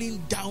pulling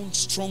down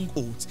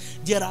strongholds.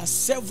 There are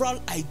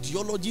several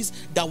ideologies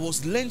that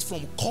was learned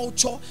from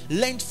culture,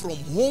 learned from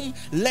home,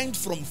 learned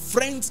from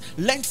friends,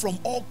 learned from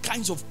all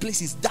kinds of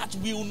places that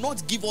will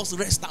not give us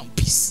rest and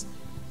peace.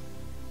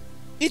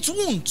 It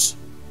won't.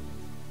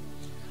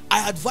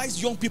 I advise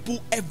young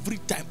people every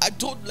time. I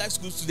told life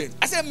school students,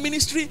 I said,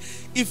 ministry,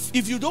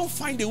 if you don't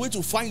find a way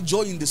to find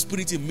joy in the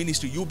spirit in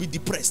ministry, you'll be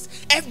depressed.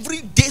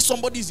 Every day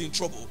somebody is in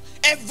trouble.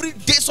 Every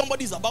day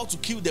somebody is about to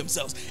kill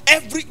themselves.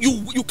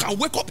 You can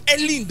wake up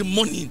early in the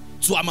morning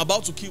to, I'm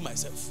about to kill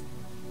myself.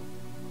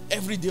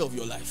 Every day of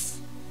your life.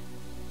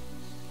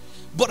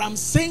 But I'm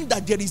saying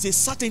that there is a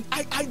certain,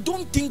 I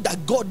don't think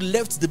that God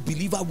left the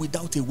believer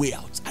without a way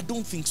out. I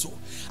don't think so.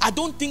 I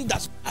don't think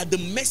that's at the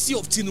mercy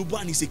of Tinubu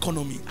and his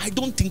economy. I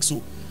don't think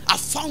so. I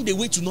found a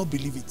way to not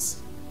believe it.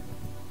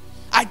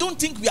 I don't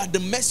think we are at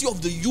the mercy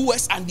of the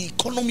US and the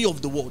economy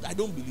of the world. I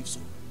don't believe so.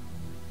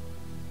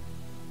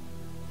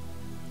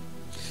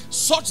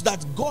 Such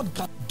that God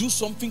can do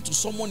something to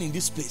someone in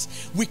this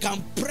place. We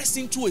can press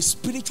into a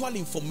spiritual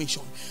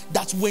information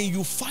that when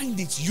you find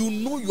it, you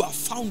know you have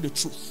found the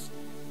truth.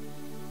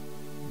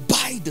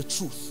 By the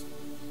truth.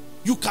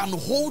 You can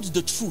hold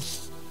the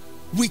truth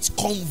with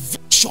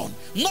conviction.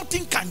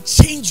 Nothing can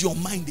change your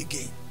mind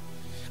again.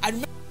 I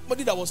remember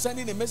somebody that was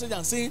sending a message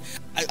and saying,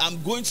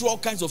 I'm going through all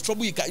kinds of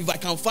trouble. If I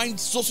can find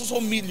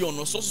so million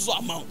or so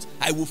amount,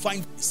 I will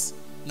find peace.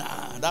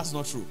 Nah, that's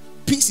not true.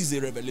 Peace is a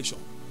revelation.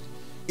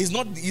 It's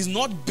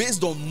not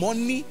based on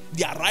money,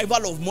 the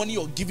arrival of money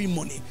or giving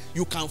money.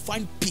 You can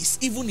find peace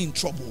even in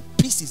trouble.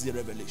 Peace is a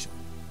revelation.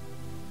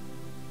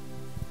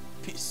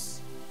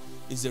 Peace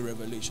is a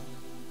revelation.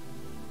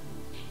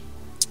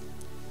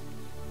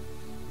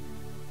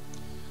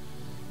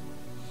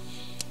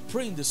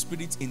 Pray in the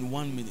spirit in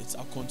 1 minute.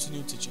 I'll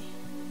continue teaching.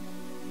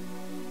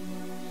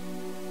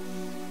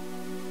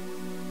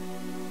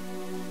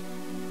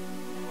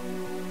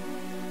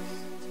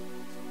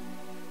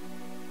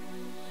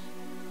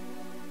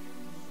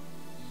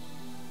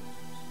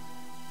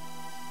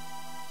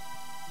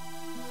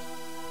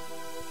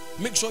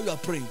 Make sure you are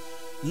praying.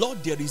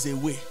 Lord, there is a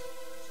way.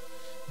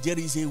 There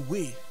is a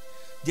way.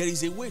 There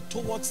is a way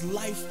towards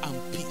life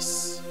and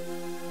peace.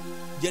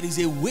 There is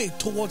a way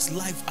towards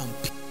life and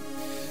peace.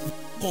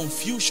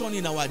 Confusion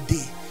in our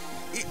day.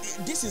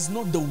 This is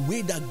not the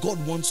way that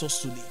God wants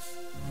us to live.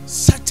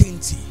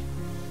 Certainty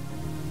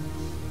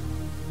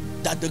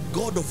that the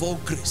God of all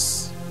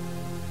grace,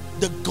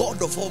 the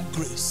God of all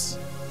grace,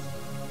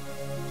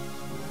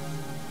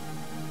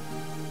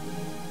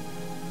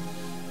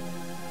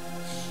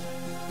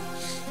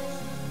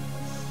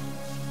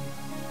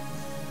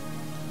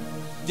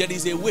 there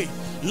is a way.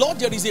 Lord,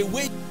 there is a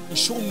way to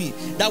show me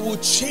that will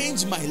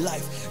change my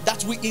life,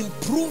 that will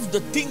improve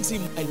the things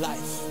in my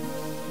life,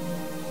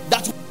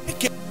 that will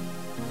make it.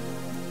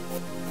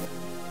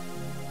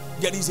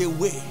 There is a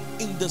way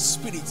in the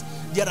spirit.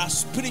 There are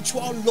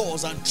spiritual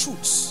laws and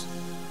truths.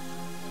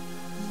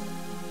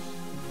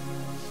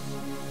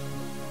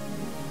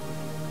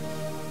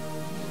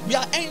 We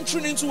are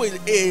entering into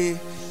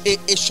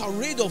a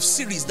charade of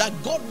series that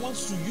God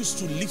wants to use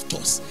to lift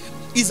us.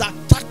 Is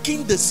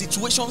attacking the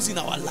situations in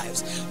our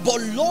lives. But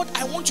Lord,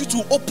 I want you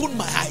to open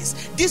my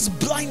eyes. This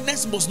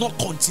blindness must not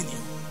continue.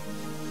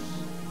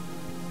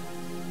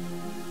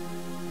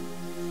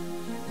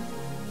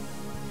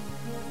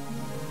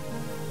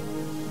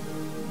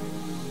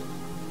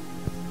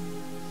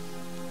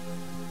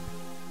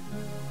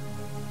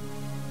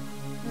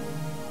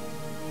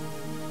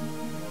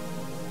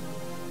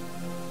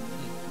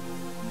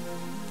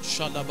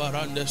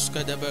 Shalabarandes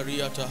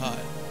kedeberia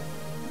tahai.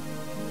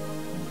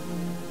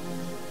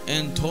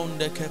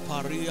 Entonde ke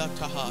paria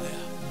tahaya.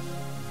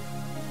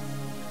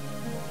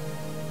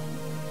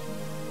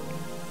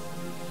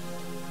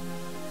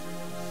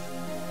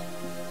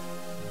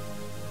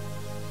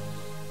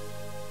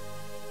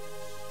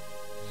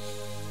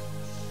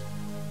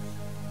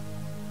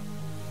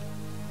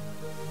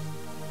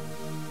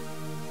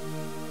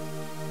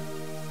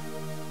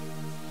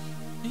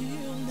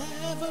 You'll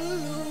never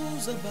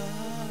lose a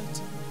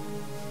battle.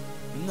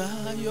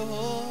 Now your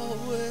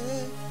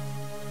way.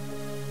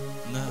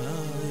 Now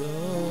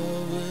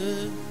your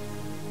way.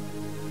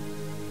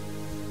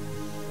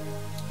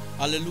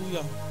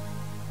 Hallelujah.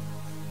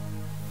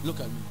 Look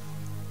at me.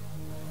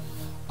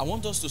 I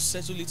want us to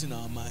settle it in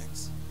our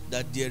minds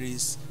that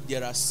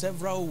there are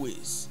several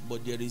ways,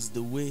 but there is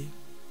the way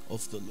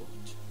of the Lord.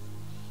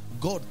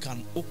 God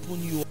can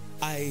open your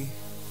eye.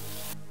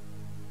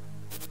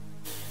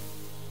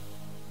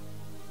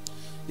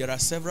 There are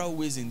several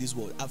ways in this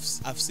world.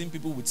 I've seen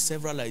people with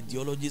several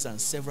ideologies and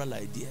several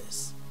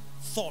ideas,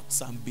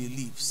 thoughts and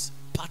beliefs,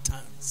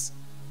 patterns.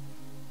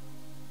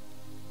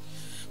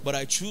 But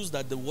I choose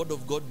that the word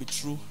of God be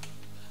true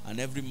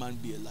and every man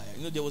be a liar.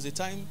 You know, there was a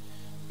time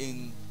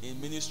in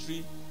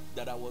ministry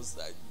that I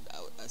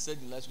said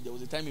in last week, there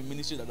was a time in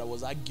ministry that I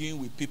was arguing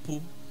with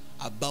people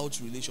about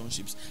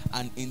relationships.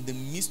 And in the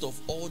midst of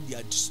all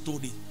their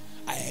story,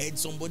 I heard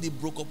somebody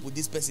broke up with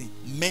this person.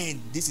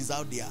 Man, this is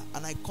out there.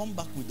 And I come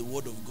back with the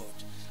word of God.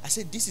 I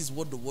said, this is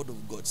what the word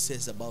of God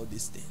says about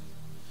this thing.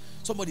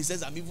 Somebody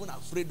says, I'm even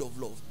afraid of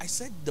love. I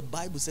said, the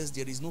Bible says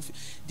there is no fear.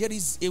 There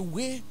is a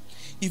way.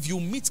 If you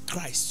meet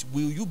Christ,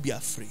 will you be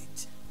afraid?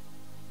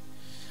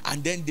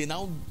 And then they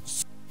now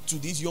to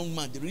this young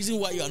man, the reason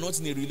why you are not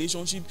in a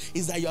relationship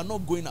is that you are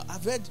not going out.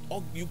 I've heard,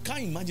 you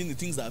can't imagine the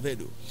things I've heard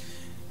though.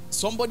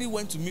 Somebody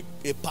went to meet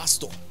a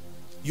pastor.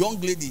 Young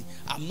lady,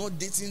 I'm not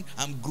dating,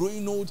 I'm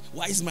growing old.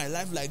 Why is my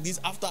life like this?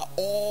 After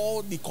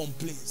all the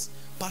complaints,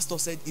 pastor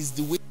said, it's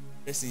the way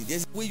you dress.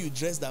 There's the way you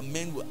dress that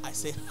men will. I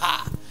said,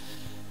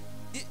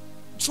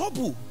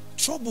 trouble.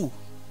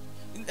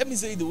 Let me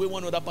say it the way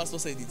one other pastor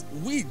said it.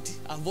 Weed,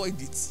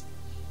 avoid it.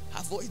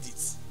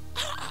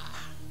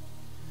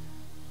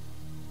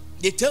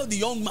 They tell the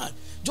young man,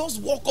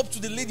 just walk up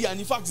to the lady, and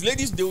in fact,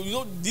 ladies, they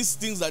will, these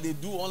things that they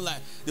do online.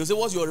 They'll say,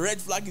 what's your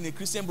red flag in a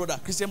Christian brother?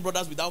 Christian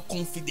brothers without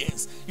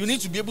confidence. You need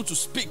to be able to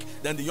speak.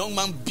 Then the young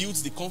man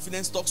builds the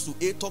confidence, talks to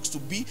A, talks to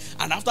B,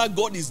 and after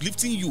God is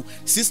lifting you,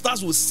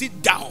 sisters will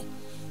sit down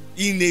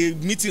in a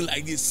meeting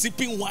like this,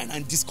 sipping wine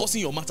and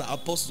discussing your matter.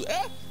 Apostle,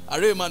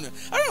 Areo Emmanuel.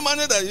 Areo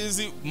Emmanuel, that is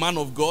a man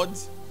of God.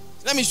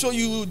 Let me show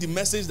you the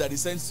message that he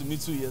sent to me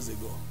 2 years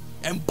ago.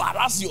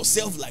 Embarrass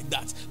yourself like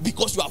that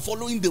because you are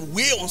following the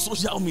way on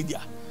social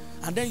media.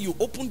 And then you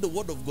open the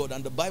word of God,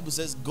 and the Bible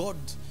says God,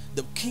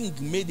 the king,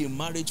 made a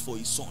marriage for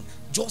his son.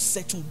 Just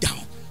settle down,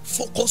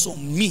 focus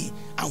on me,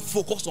 and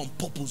focus on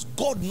purpose.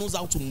 God knows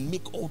how to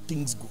make all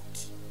things good.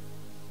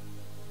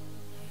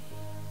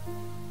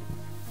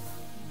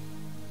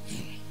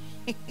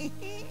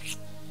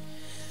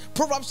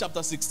 Proverbs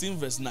chapter 16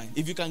 verse 9.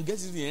 If you can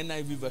get it in the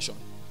NIV version.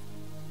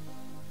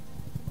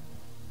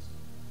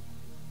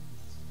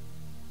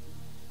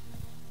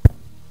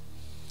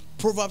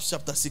 Proverbs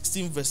chapter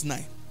 16 verse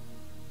 9.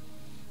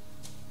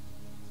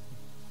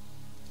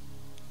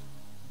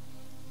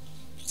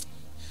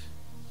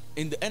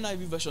 In the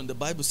NIV version, the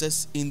Bible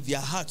says, in their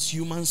hearts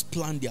humans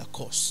plan their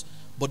course,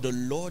 but the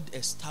Lord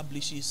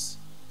establishes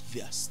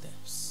their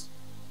steps.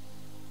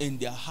 In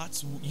their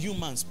hearts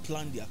humans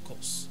plan their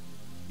course.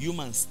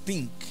 Humans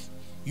think,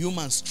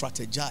 humans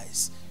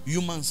strategize,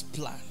 humans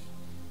plan,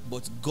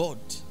 but God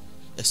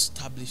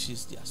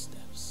establishes their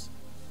steps.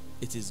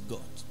 It is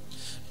God.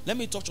 Let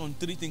me touch on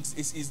three things.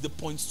 It's the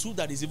point 2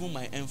 that is even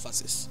my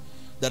emphasis,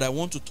 that I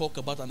want to talk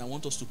about and I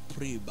want us to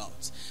pray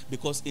about.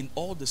 Because in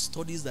all the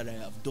studies that I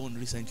have done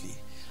recently,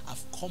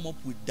 I've come up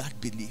with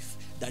that belief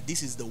that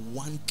this is the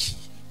one key,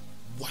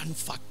 one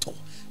factor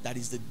that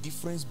is the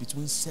difference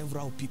between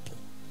several people.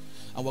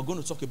 And we're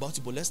going to talk about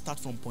it, but let's start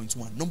from point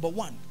 1. Number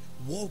 1,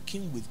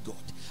 walking with God.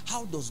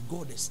 How does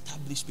God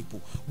establish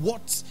people?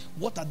 What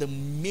are the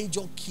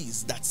major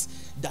keys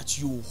that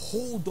you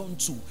hold on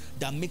to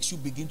that makes you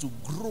begin to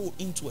grow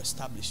into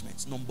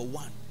establishments? Number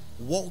 1,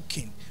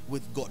 walking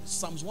with God.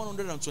 Psalms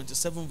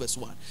 127 verse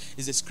 1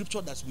 is a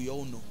scripture that we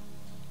all know.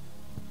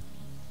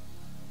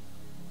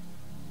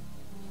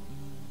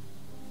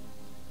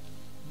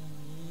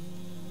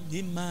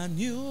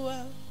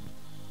 Emmanuel,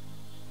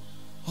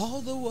 all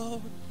the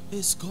world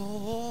is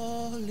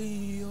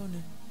calling your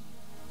name.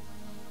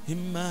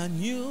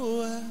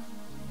 Emmanuel,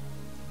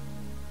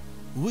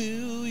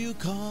 will you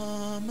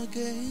come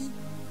again?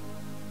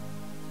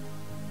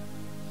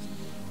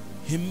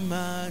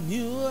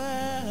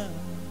 Emmanuel,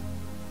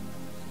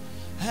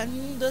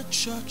 and the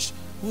church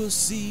will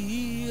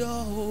see your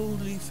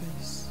holy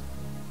face.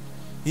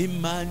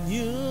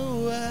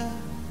 Emmanuel,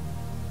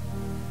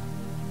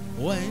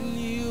 when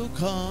you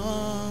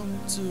come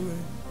to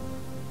reign.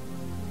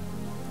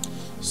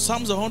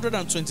 Psalms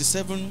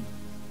 127.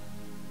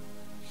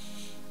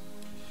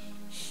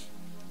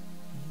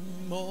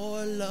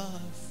 More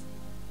love,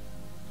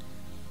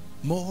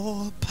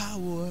 more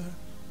power,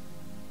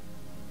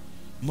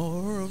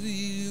 more of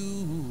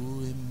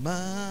you in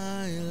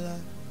my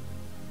life.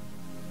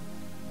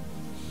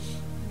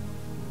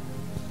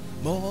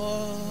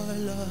 More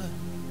love,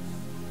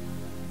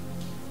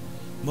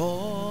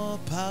 more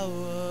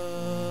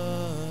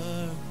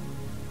power,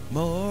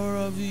 more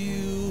of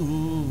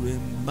you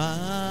in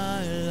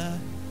my life.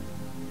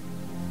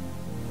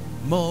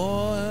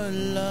 More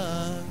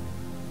love,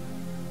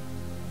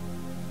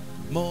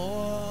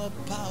 more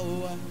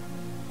power,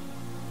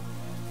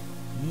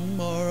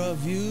 more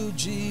of you,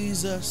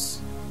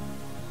 Jesus,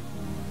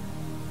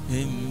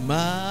 in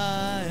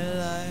my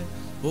life.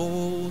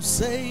 Oh,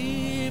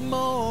 say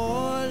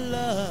more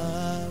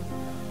love,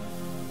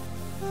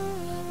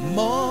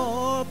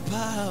 more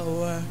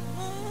power,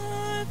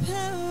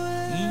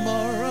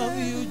 more of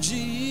you,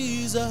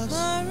 Jesus,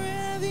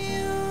 more of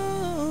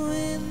you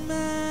in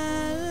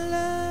my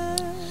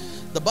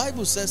life. The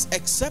Bible says,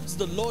 except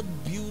the Lord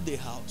build a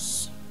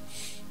house,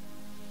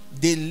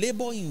 they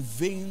labor in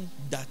vain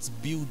that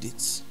build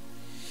it.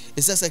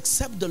 It says,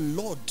 except the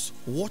Lord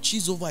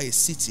watches over a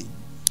city,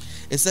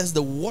 it says,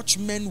 the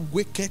watchman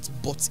waketh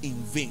but in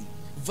vain.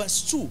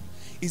 Verse 2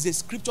 is a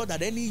scripture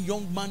that any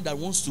young man that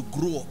wants to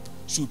grow up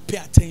should pay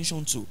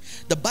attention to.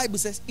 The Bible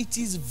says, it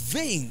is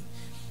vain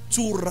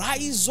to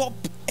rise up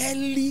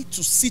early,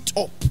 to sit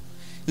up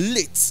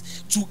late,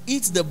 to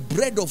eat the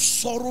bread of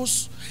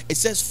sorrows. It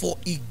says, for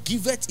he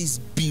giveth his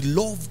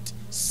beloved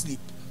sleep.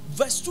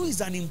 Verse 2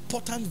 is an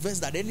important verse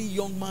that any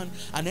young man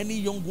and any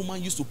young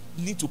woman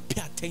need to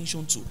pay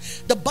attention to.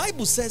 The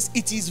Bible says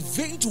it is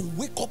vain to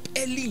wake up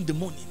early in the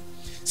morning,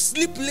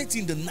 sleep late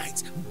in the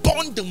night,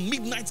 burn the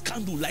midnight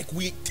candle like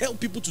we tell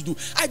people to do.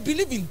 I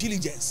believe in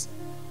diligence.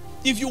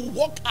 If you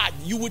work hard,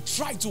 you will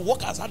try to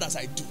work as hard as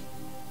I do.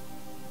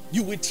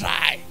 You will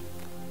try.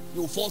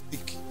 You will fall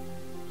sick.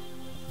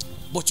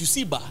 But you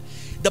see,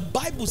 the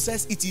Bible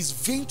says it is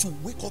vain to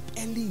wake up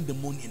early in the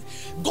morning.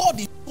 God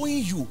is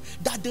showing you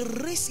that the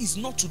race is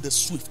not to the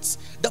swift.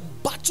 The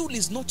battle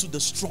is not to the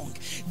strong.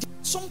 There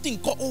is something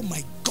called, oh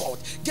my God,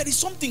 there is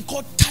something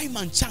called time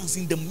and chance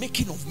in the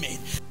making of men.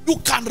 You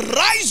can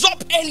rise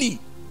up early.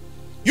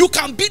 You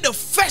can be the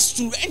first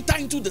to enter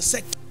into the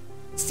sector,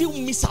 still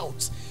miss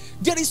out.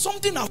 There is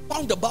something I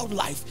found about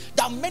life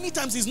that many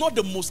times is not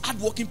the most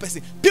hardworking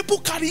person. People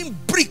carrying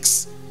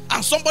bricks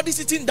and somebody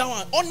sitting down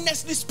and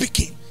honestly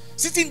speaking,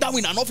 sitting down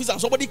in an office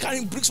and somebody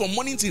carrying bricks from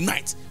morning till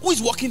night. Who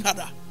is working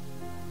harder?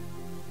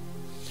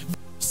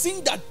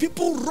 Seeing that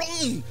people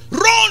run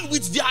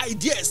with their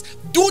ideas,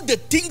 do the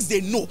things they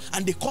know,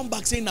 and they come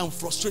back saying, I'm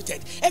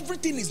frustrated.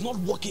 Everything is not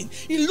working.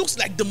 It looks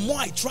like the more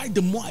I try,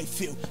 the more I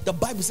fail. The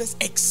Bible says,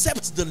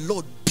 except the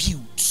Lord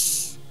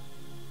builds.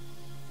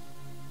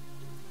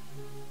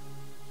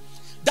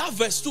 That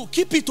verse 2,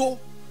 keep it all.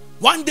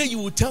 One day you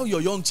will tell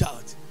your young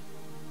child,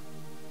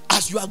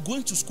 as you are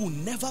going to school,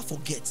 never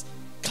forget,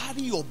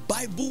 carry your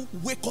Bible,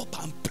 wake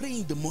up and pray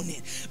in the morning.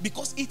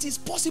 Because it is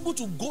possible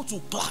to go to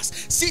class,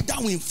 sit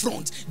down in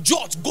front,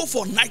 judge, go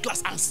for night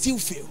class and still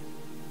fail.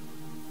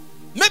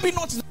 Maybe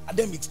not in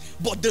academics,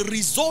 but the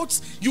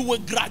results, you will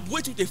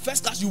graduate with a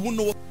first class, you won't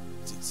know what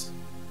it is.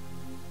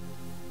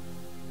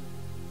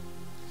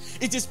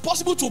 It is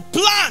possible to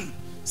plan,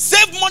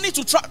 save money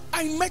to try.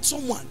 I met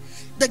someone.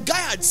 The guy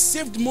had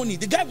saved money.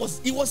 The guy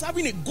was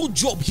having a good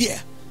job here,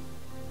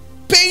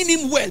 paying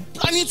him well,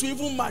 planning to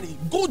even marry.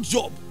 Good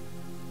job.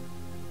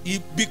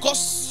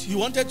 Because he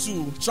wanted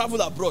to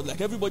travel abroad,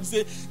 like everybody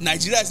say,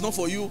 Nigeria is not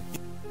for you.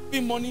 He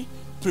money,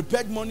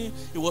 prepared money.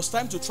 It was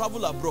time to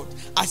travel abroad.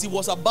 As he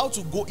was about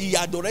to go, he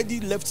had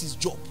already left his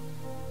job.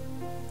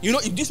 You know,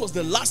 if this was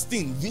the last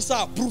thing, visa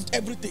approved,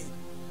 everything,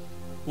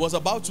 he was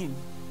about to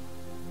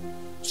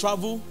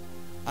travel,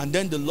 and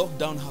then the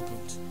lockdown happened.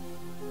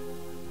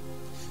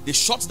 They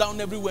shut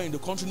down everywhere in the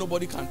country.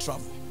 Nobody can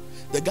travel.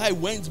 The guy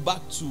went back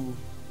to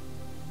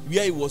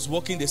where he was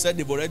working. They said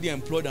they've already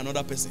employed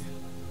another person.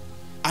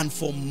 And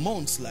for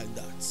months like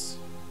that,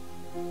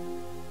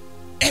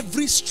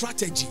 every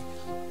strategy,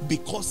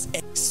 because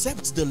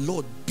except the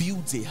Lord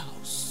builds a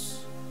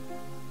house,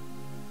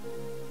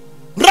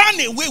 ran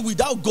away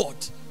without God.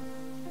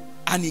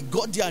 And he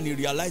got there and he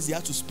realized he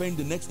had to spend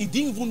the next, he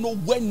didn't even know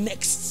when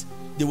next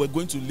they were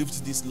going to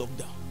lift this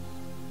lockdown.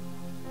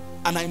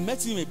 And I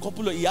met him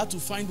he had to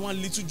find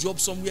one little job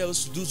somewhere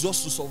else to do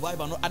just to survive.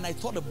 And I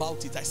thought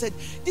about it. I said,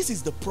 this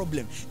is the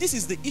problem. This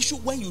is the issue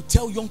when you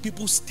tell young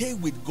people, stay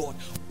with God.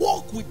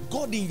 Walk with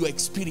God in your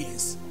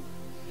experience.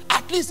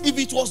 At least if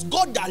it was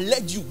God that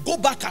led you, go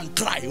back and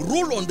cry.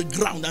 Roll on the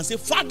ground and say,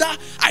 Father,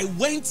 I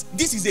went.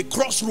 This is a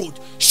crossroad.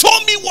 Show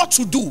me what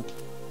to do.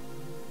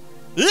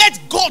 Let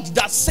God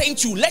that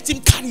sent you, let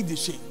him carry the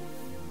shame.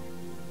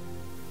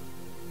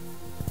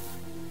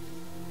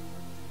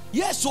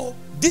 Yes, so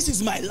this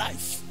is my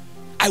life.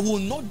 I will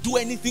not do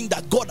anything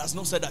that God has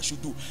not said I should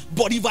do.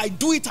 But if I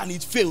do it and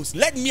it fails,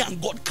 let me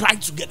and God cry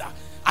together.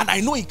 And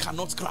I know he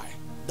cannot cry.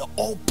 The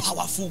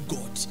all-powerful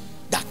God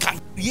that can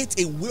create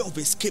a way of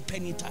escape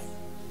anytime.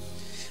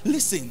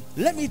 Listen,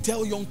 let me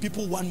tell young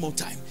people one more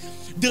time.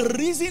 The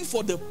reason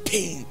for the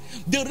pain,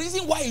 the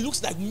reason why it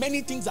looks like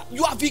many things that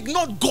you have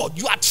ignored God,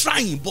 you are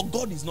trying, but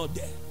God is not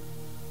there.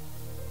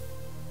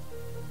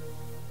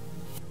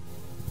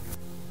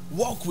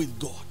 Walk with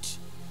God.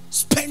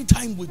 Spend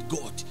time with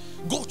God.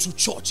 Go to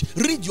church.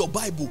 Read your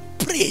Bible.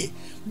 Pray.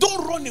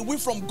 Don't run away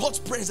from God's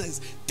presence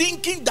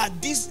thinking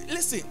that this,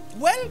 listen,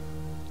 well,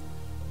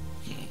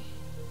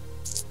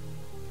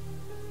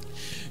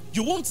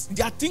 you won't,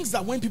 there are things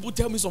that when people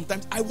tell me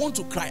sometimes, I want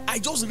to cry. I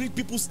just read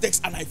people's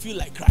texts and I feel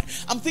like crying.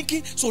 I'm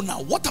thinking, so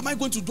now what am I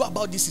going to do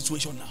about this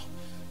situation now?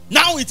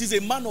 Now it is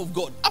a man of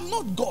God. I'm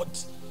not God.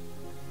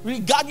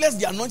 Regardless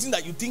the anointing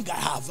that you think I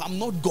have, I'm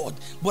not God.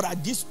 But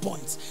at this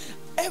point,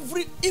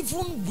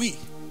 even we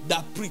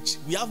that preach,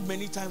 we have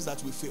many times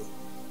that we fail.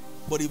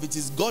 But if it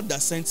is God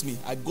that sent me,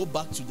 I go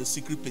back to the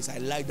secret place. I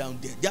lie down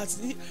there.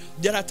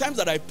 There are times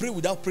that I pray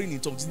without praying in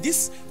tongues.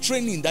 This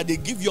training that they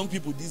give young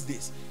people these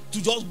days,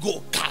 to just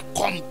go, come.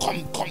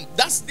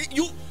 That's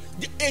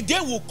a day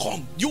will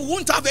come. You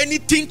won't have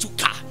anything to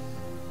car.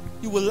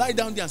 You will lie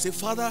down there and say,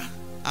 Father,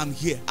 I'm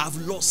here. I've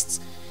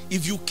lost.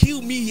 If you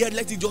kill me here,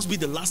 let it just be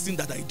the last thing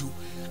that I do.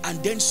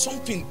 And then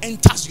something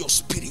enters your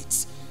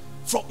spirit.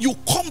 You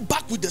come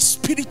back with the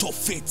spirit of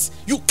faith.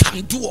 You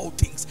can do all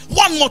things.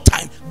 One more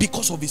time,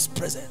 because of his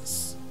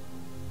presence.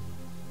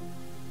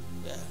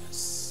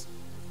 Yes.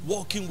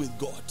 Walking with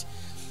God.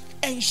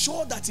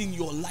 Ensure that in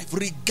your life,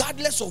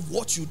 regardless of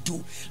what you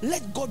do,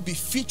 let God be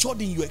featured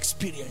in your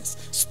experience.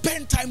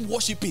 Spend time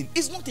worshiping.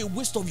 It's not a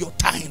waste of your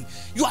time.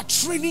 You are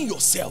training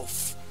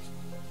yourself.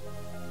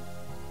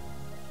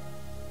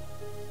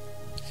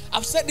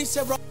 I've said this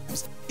several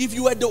times. If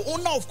you were the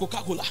owner of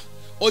Coca-Cola,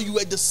 or you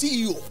were the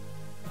CEO,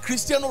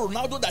 Cristiano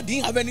Ronaldo that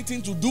didn't have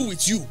anything to do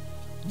with you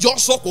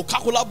just saw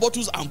Coca-Cola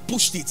bottles and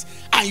pushed it,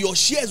 and your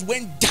shares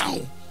went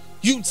down.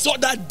 You saw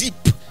that dip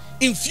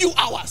in few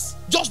hours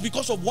just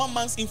because of one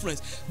man's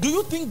influence. Do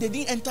you think they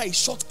didn't enter a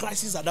short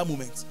crisis at that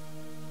moment?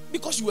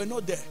 Because you were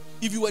not there.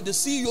 If you were the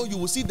CEO, you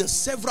will see the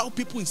several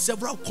people in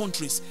several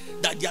countries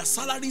that their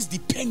salaries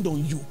depend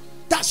on you.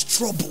 That's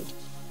trouble.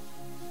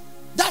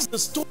 That's the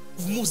story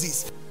of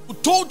Moses, who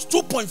told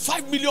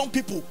 2.5 million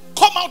people,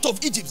 come out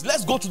of Egypt,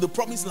 let's go to the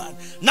promised land.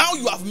 Now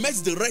you have met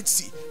the Red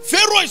Sea.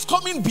 Pharaoh is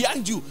coming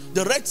behind you.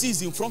 The Red Sea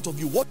is in front of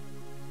you. What?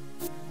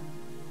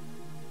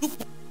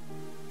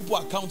 People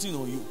are counting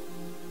on you.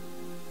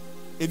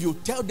 If you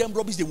tell them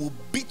rubbish, they will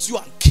beat you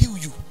and kill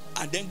you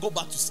and then go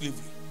back to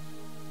slavery.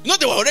 You know,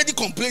 they were already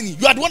complaining.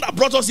 You are the one that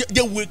brought us here.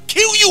 They will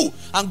kill you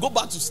and go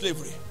back to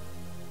slavery.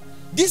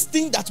 This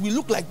thing that we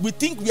look like, we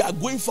think we are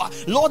going far.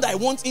 Lord, I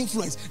want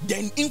influence.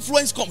 Then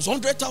influence comes.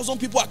 100,000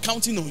 people are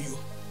counting on you.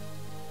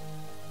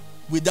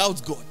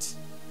 Without God.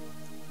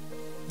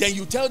 Then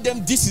you tell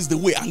them this is the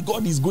way, and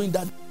God is going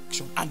that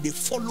direction, and they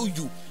follow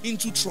you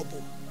into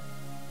trouble.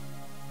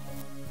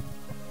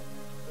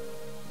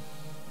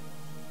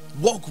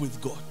 Walk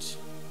with God.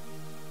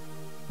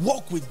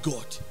 Walk with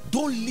God.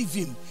 Don't leave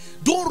him.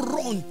 Don't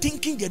run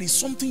thinking there is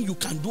something you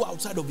can do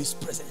outside of his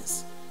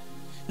presence.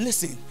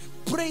 Listen,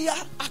 prayer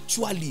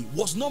actually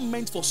was not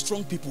meant for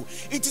strong people.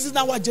 It is in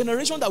our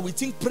generation that we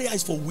think prayer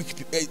is for weak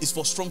people, is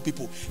for strong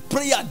people.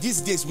 Prayer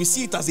these days, we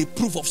see it as a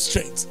proof of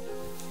strength.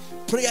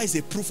 Prayer is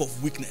a proof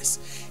of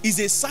weakness. It's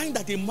a sign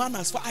that a man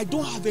has, I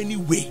don't have any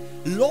way.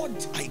 Lord,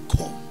 I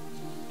come.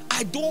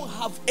 I don't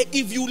have,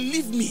 if you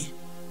leave me.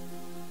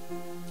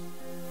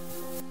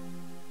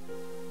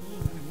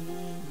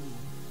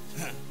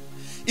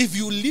 If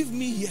you leave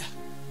me here,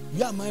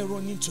 where am I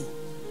running to?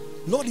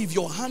 Lord, if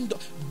your hand,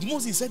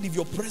 Moses said, if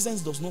your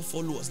presence does not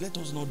follow us, let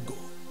us not go.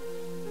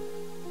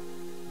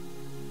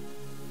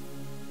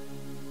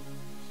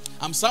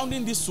 I'm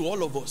sounding this to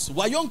all of us.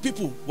 We're young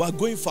people, we're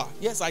going far.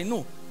 Yes, I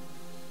know.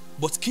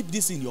 But keep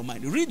this in your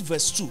mind. Read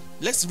verse 2.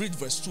 Let's read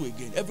verse 2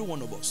 again, every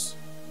one of us.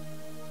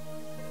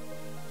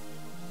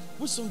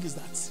 Which song is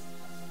that?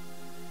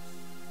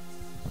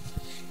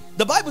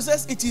 The Bible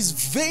says it is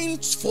vain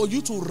for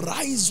you to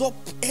rise up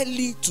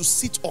early to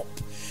sit up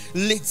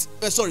late.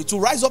 To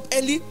rise up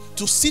early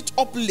to sit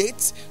up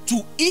late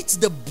to eat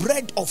the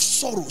bread of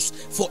sorrows,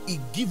 for he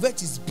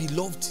giveth his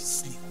beloved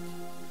sleep.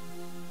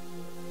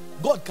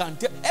 God can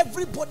tell,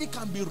 everybody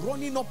can be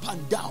running up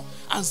and down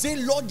and say,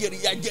 Lord, there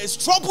is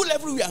trouble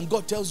everywhere, and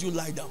God tells you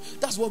lie down.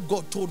 That's what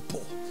God told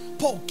Paul.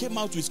 Paul came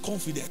out with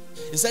confidence.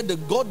 He said, the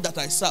God that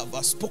I serve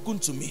has spoken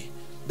to me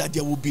that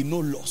there will be no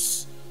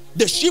loss.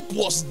 The ship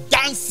was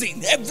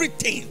dancing,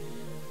 everything.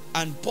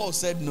 And Paul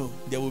said, no,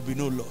 there will be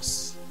no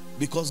loss.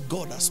 Because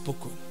God has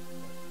spoken.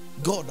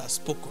 God has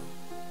spoken.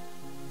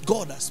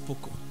 God has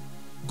spoken.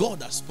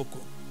 God has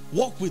spoken.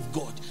 Walk with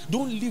God.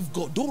 Don't leave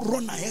God. Don't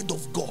run ahead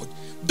of God.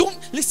 Don't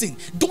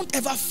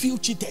ever feel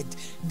cheated.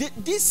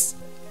 This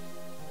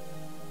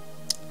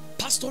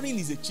pastoring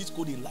is a cheat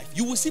code in life.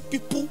 You will see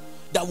people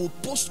that will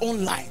post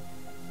online.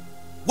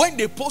 When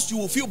they post, you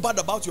will feel bad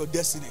about your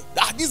destiny.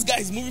 This guy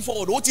is moving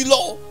forward. What's he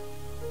law?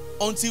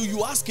 Until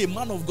you ask a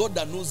man of God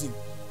that knows him,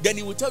 then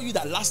he will tell you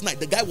that last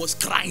night the guy was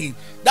crying.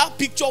 That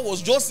picture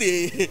was just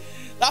a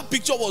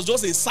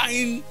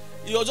sign.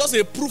 It was just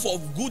a proof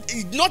of good.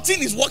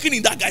 Nothing is working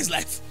in that guy's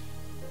life.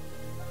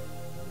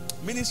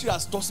 Ministry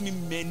has taught me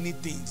many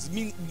things.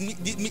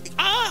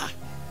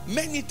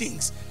 Many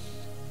things.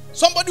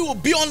 Somebody will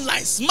be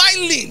online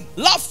smiling,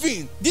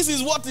 laughing. This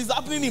is what is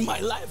happening in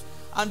my life.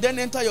 And then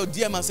enter your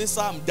DM and say,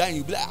 sir, I'm dying.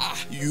 You'll be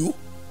like, you?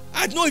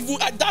 I don't even,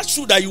 that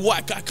shoe that you wear,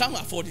 I can't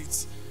afford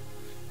it.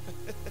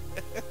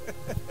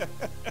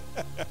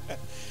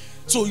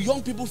 So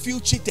young people feel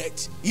cheated.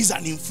 He's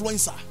an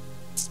influencer.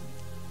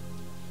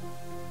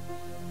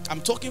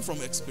 I'm talking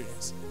from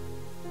experience.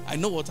 I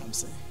know what I'm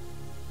saying.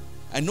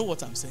 I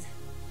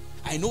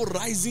know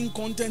rising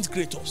content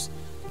creators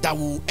that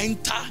will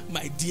enter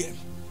my DM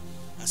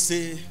and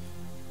say,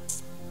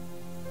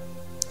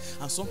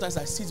 and sometimes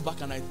I sit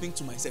back and I think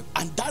to myself,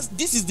 and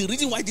this is the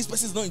reason why this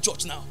person is not in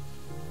church now.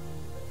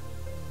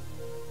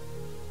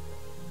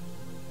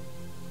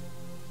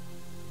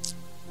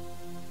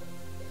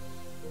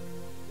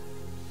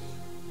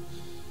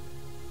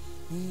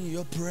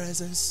 Your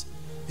presence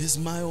is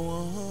my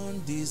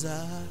one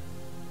desire.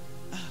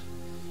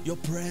 Your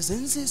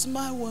presence is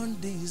my one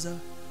desire.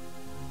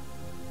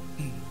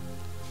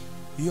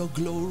 Your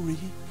glory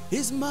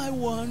is my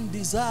one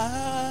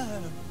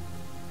desire.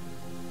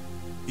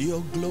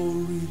 Your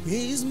glory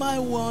is my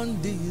one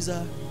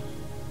desire.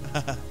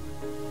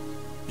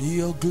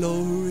 Your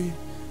glory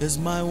is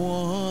my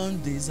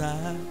one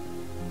desire.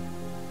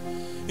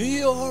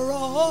 You're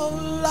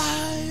all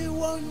I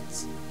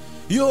want.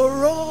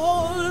 You're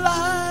all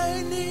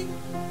I need.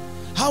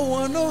 I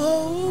want to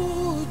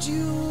hold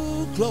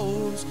you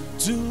close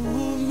to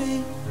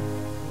me.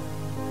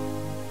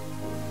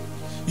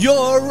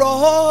 You're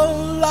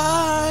all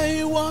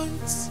I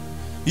want.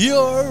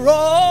 You're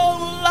all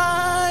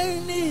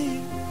I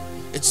need.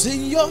 It's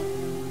in your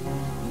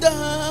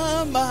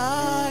kingdom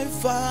I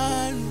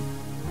find.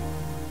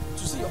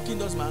 To see your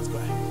kingdom's man's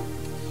cry.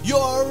 You're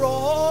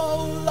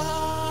all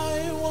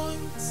I want.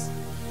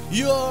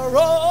 You're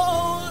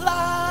all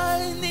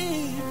I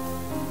need.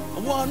 I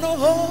want to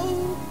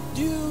hold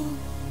you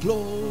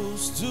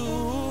close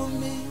to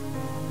me.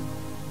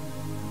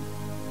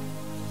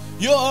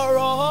 You're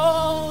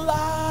all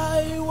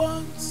I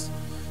want.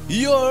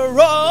 You're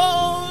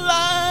all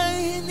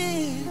I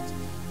need.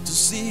 To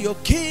see your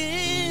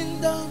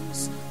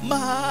kingdoms,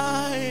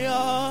 my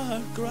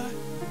heart cry.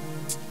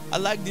 I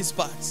like this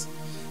part.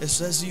 It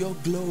says your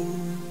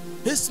glory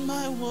is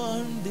my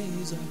one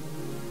desire.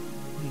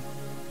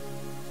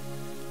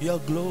 Your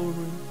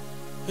glory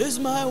is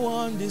my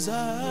one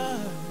desire.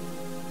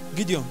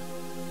 Gideon,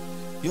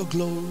 your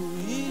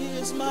glory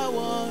is my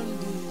one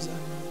desire.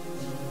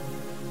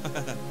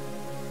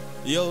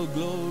 Your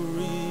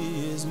glory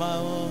is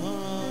my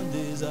one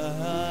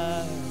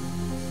desire.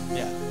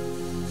 Yeah.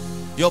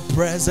 Your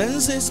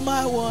presence is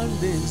my one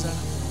desire.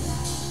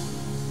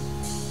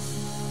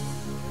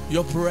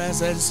 Your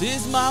presence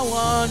is my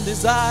one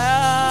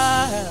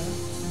desire.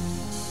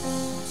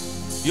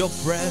 Your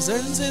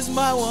presence is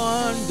my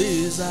one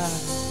desire.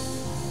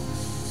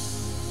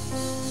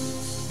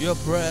 Your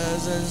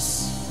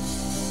presence.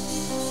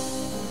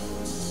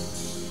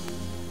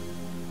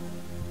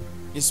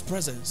 His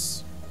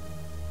presence.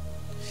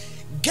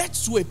 Get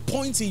to a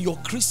point in your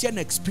Christian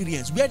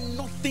experience where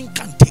nothing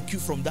can take you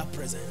from that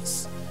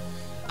presence.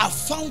 I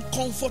found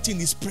comfort in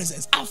His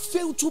presence. I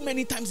failed too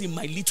many times in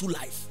my little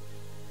life.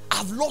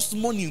 I've lost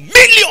money,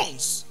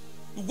 millions.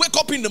 You wake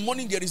up in the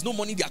morning, there is no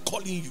money, they are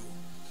calling you.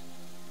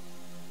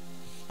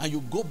 And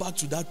you go back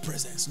to that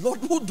presence. Lord,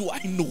 who do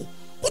I know?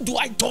 Who do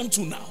I turn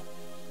to now?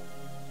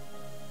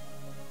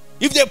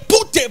 If they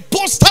put a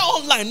poster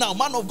online now,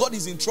 man of God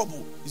is in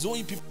trouble. He's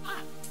only people.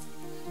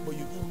 But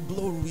you know,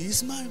 glory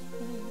is my home.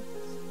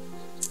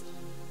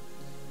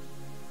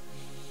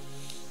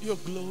 Your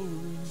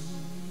glory.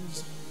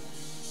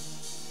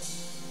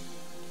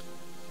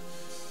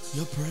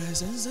 Your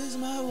presence is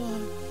my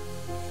one.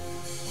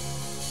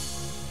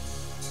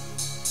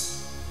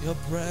 Your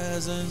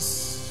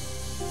presence.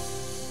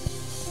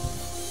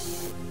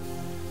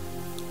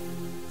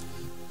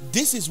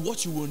 This is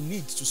what you will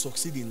need to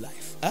succeed in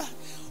life.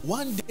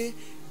 One day,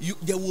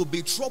 there will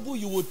be trouble.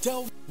 You will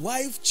tell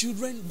wife,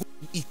 children, go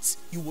and eat.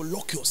 You will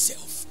lock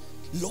yourself.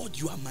 Lord,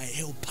 you are my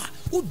helper.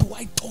 Who do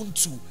I turn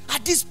to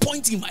at this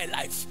point in my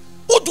life?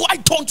 Who do I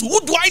turn to? Who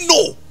do I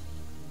know?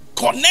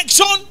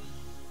 Connection.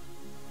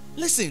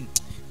 Listen,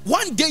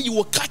 one day you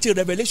will catch a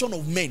revelation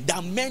of men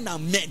that men are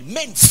men.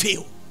 Men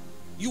fail.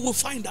 You will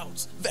find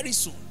out very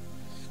soon.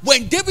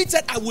 When David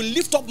said, I will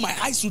lift up my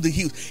eyes to the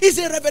hills, it's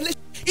a revelation.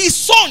 His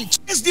son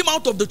chased him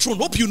out of the throne.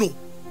 Hope you know.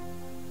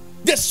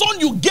 The son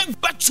you gave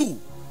birth to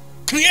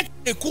created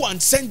a coup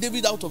and sent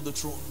David out of the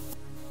throne.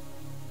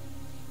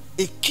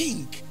 A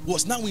king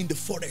was now in the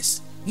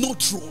forest. No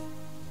throne.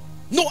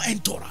 No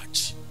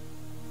entourage.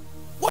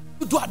 What do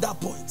you do at that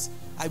point?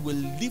 I will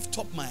lift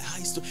up my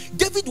eyes to.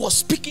 David was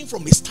speaking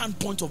from a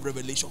standpoint of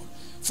revelation.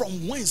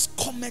 From whence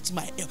cometh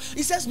my help?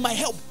 He says, my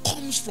help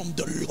comes from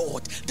the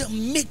Lord, the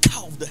maker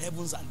of the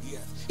heavens and the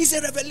earth. It's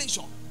a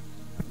revelation.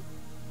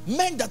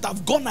 Men that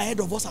have gone ahead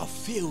of us have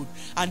failed,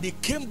 and they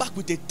came back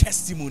with a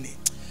testimony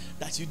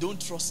that you don't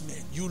trust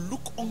men. You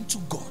look unto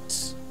God,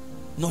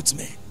 not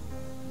men.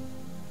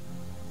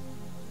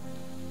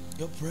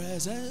 Your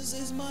presence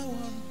is my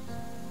one.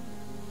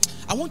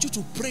 I want you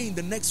to pray in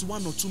the next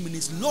 1 or 2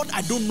 minutes. Lord,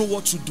 I don't know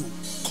what to do.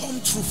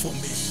 Come through for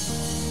me.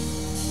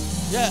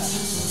 Yeah.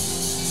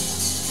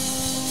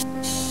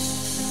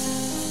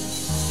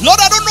 Lord,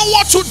 I don't know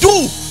what to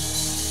do.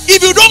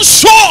 If you don't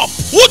show up,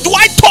 who do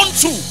I turn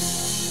to?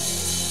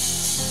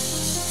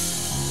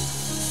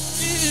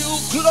 You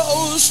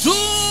close to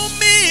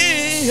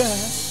me.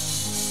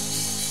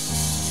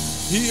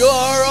 You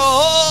are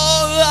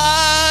all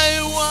I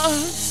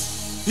want.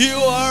 You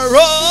are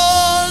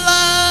all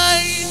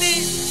I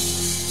need.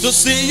 To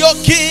see your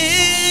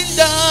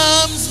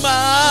kingdoms,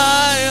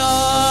 my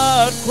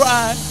heart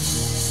cry.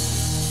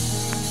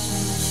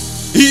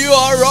 You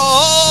are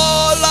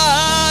all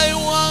I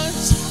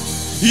want.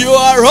 You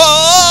are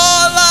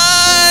all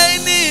I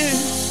need.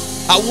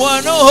 I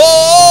want to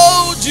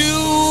hold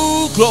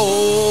you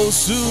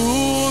close to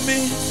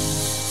me.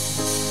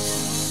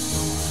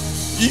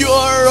 You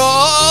are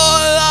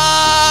all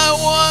I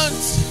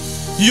want.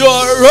 You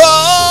are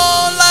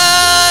all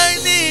I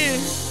need.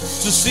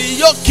 To see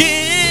your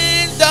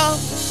kingdom,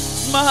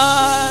 my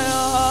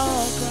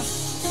heart cry.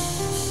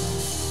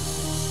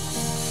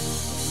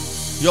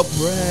 Your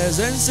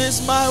presence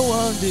is my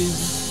one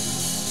desire.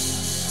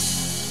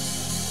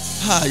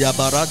 Haya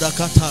barada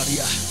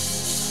kataria.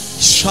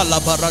 Shala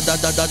barada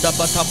da da da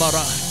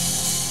batabara.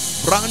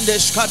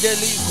 Brandesh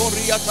kadeli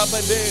koriata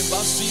bebe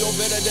basio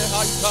vere de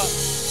haita.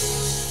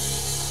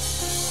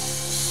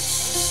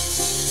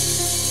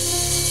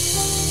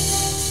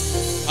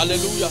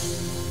 Hallelujah.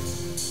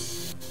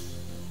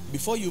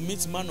 Before you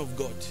meet man of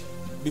God,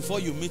 before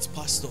you meet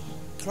pastor,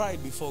 cry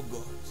before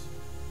God.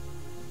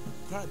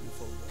 Cry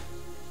before God.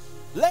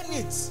 Learn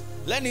it.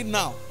 Learn it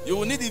now. You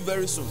will need it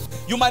very soon.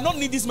 You might not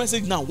need this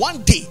message now.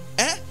 One day,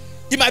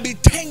 it might be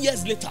 10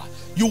 years later.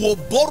 You will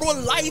borrow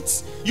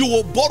lights, you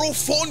will borrow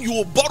phone, you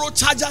will borrow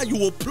charger, you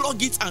will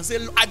plug it and say,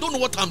 I don't know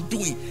what I'm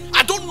doing.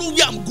 I don't know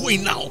where I'm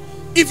going now.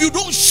 If you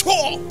don't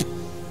show up,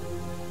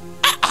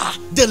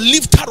 the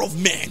lifter of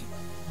men.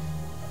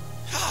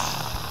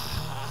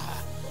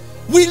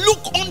 We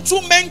look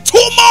unto men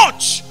too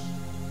much.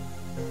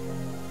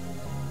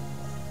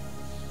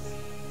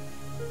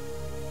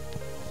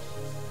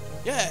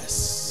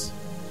 Yes.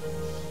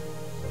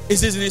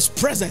 It is in his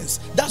presence.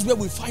 That's where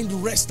we find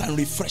rest and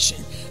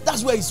refreshing.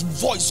 That's where his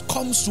voice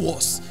comes to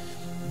us.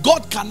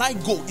 God, can I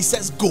go? He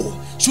says, go.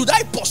 Should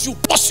I pursue?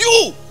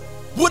 Pursue.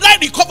 Would I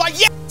recover?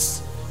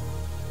 Yes.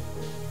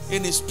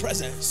 In his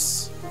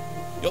presence.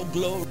 Your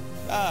glory.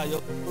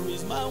 Your glory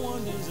is my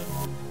one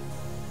desire.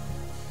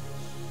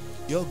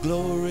 Your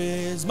glory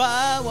is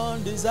my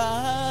one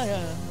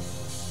desire.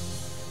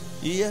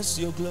 Yes,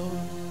 your glory.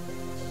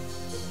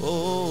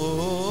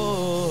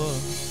 Oh,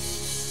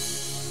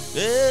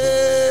 yeah.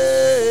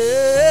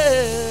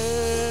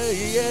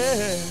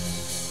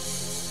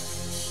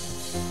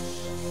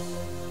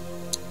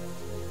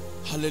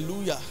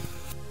 Hallelujah.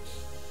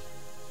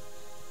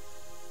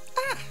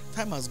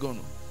 Time has gone.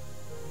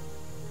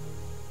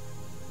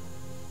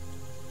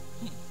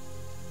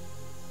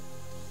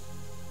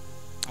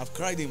 I've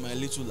cried in my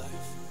little life.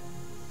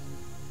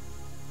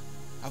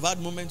 I've had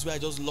moments where I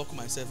just lock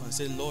myself and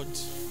say, Lord,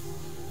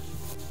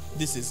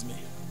 this is me.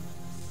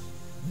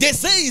 They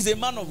say he's a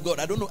man of God.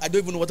 I don't know. I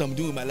don't even know what I'm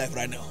doing in my life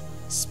right now.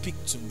 Speak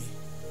to me.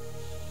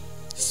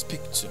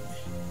 Speak to me.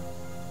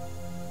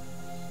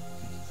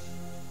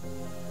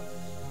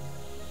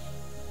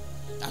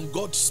 And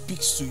God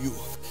speaks to you.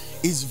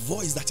 His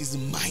voice that is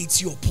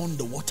mighty upon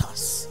the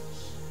waters.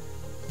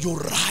 You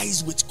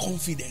rise with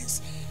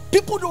confidence.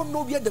 People don't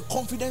know where the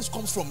confidence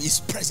comes from. His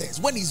presence.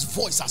 When his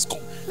voice has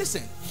come.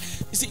 Listen.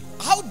 You see,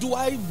 how do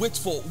I wait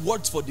for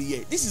words for the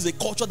year? This is a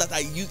culture that I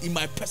use in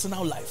my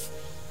personal life.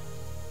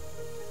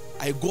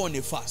 I go on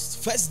a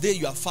fast. First day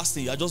you are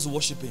fasting, you are just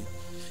worshiping.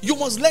 You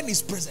must learn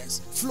his presence.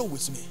 Flow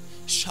with me.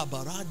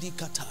 Shabaradi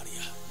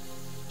Kataria.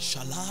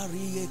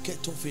 Shalari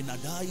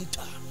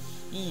Ketofenadaita.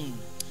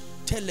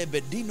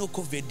 Telebedino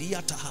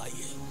Kovedia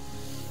Tahaye.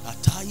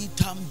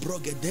 Ataitam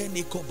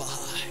Brogedeni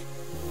Kobahai.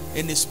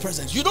 In his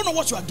presence. You don't know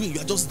what you are doing.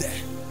 You are just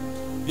there.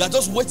 You are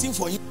just waiting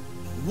for him.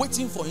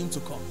 Waiting for him to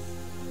come.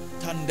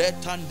 Tande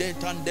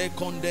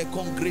konde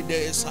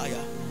kongrede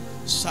esaya.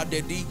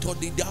 Sadedi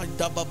todida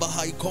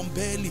dababahai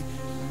kompeli.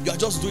 You are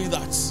just doing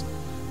that.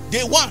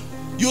 Day one,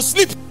 you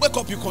sleep, wake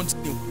up, you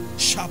continue.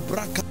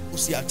 Shabraka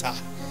usiata.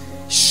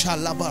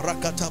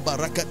 Shalabarakata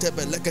barakate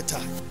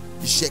beleketa.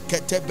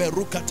 Jekete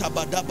berukata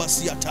badaba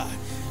siata.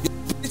 Your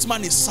spirit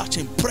man is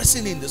searching,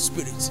 pressing in the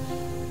spirit.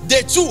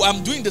 Day two,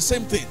 I'm doing the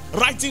same thing.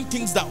 Writing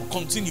things down,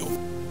 continue.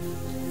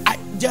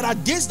 There are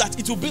days that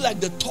it will be like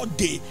the third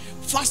day,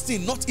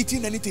 fasting, not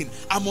eating anything.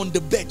 I'm on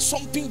the bed.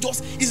 Something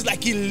just is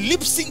like it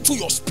leaps into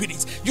your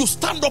spirit. You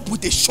stand up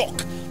with a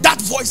shock. That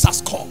voice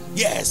has come.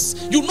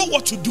 Yes, you know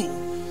what to do.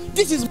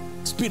 This is my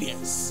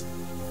experience.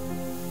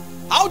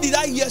 How did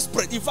I hear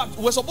spread? In fact,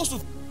 we were supposed to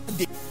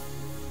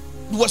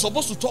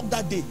talk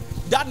that day.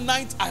 That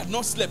night I had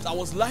not slept. I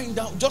was lying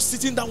down, just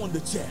sitting down on the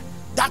chair.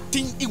 That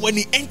thing, when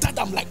he entered,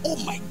 I'm like, oh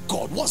my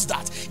God, what's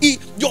that?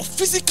 Your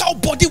physical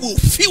body will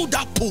feel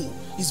that pull.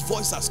 His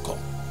voice has come.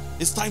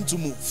 It's time to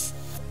move.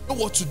 I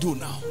know what to do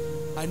now.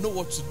 I know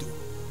what to do.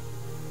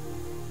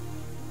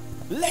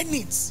 Learn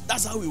it.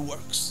 That's how it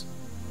works.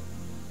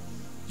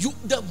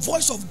 The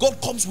voice of God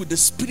comes with the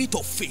spirit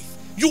of faith.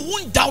 You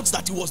won't doubt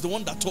that he was the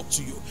one that talked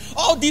to you.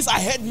 All this, I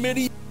heard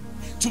Mary.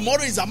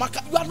 Tomorrow is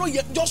Amaka. You are not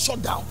yet. Just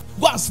shut down.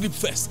 Go and sleep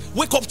first.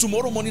 Wake up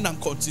tomorrow morning and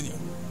continue.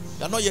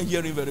 You are not yet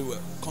hearing very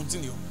well.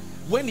 Continue.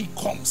 When he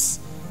comes,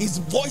 his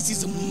voice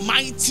is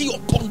mighty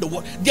upon the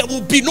word. There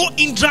will be no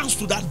hindrance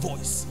to that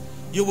voice.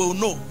 You will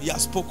know he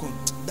has spoken.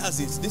 That's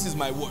it. This is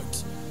my word.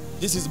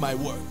 This is my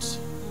word.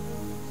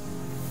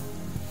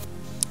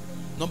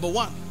 Number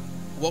one,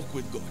 walk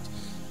with God.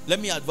 Let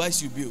me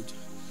advise you, build.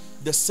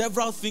 The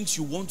several things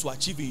you want to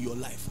achieve in your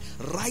life,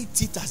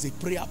 write it as a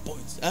prayer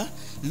point.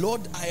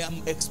 Lord, I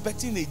am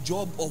expecting a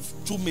job of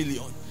 2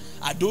 million.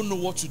 I don't know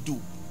what to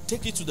do.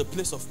 Take it to the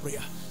place of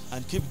prayer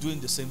and keep doing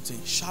the same thing.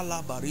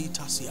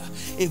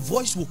 A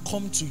voice will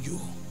come to you.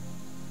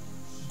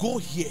 Go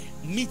here,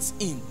 meet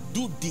him,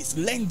 do this,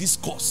 learn this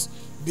course,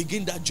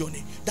 begin that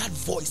journey. That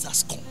voice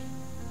has come.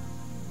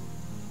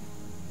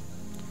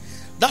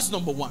 That's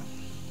number one.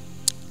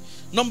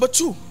 Number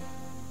two,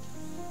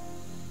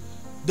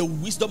 the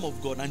wisdom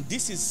of God. And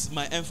this is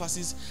my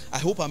emphasis. I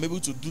hope I'm able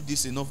to do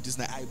this enough this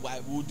night. I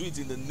will do it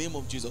in the name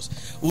of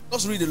Jesus. We'll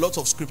just read a lot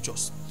of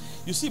scriptures.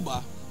 You see,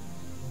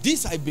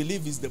 this I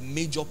believe is the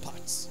major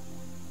part.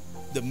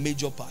 The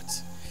major part.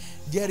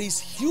 There is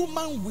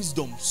human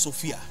wisdom,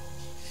 Sophia.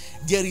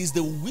 There is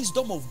the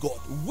wisdom of God.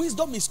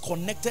 Wisdom is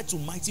connected to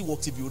mighty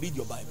works if you read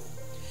your Bible.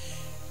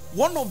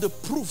 One of the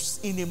proofs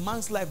in a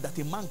man's life that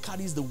a man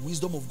carries the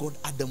wisdom of God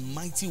are the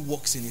mighty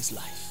works in his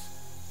life.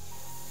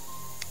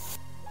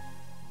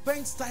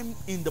 spent time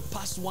in the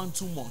past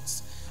 1-2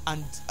 months,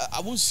 and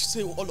I won't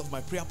say all of my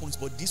prayer points,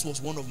 but this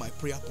was one of my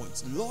prayer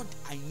points. Lord,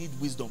 I need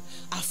wisdom.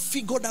 I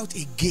figured out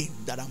again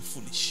that I'm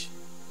foolish.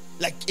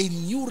 Like a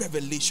new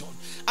revelation.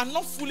 I'm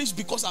not foolish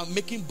because I'm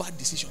making bad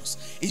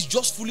decisions. It's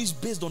just foolish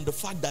based on the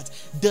fact that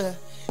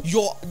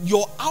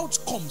your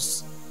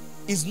outcomes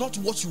is not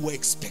what you were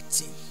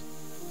expecting.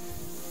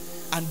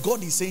 And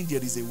God is saying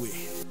there is a way.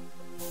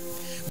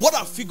 What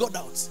I figured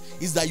out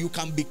is that you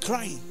can be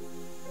crying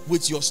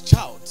with your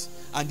child,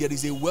 and there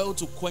is a well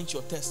to quench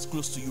your thirst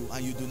close to you,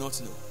 and you do not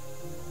know.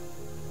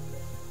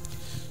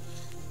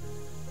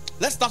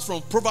 Let's start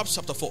from Proverbs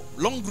chapter 4.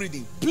 Long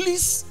reading.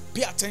 Please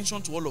pay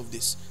attention to all of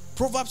this.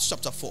 Proverbs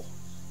chapter 4.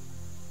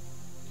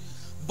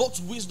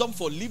 Both wisdom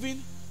for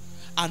living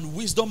and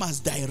wisdom as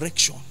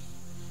direction.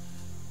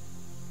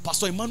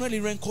 Pastor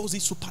Emmanuel calls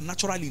it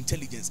supernatural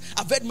intelligence.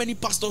 I've heard many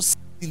pastors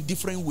in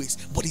different ways,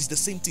 but it's the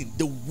same thing.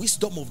 The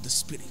wisdom of the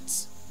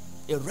Spirit.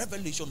 A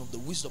revelation of the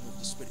wisdom of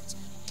the Spirit.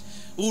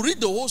 We'll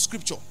read the whole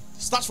scripture.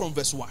 Start from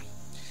verse 1.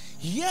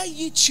 Hear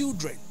ye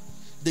children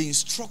the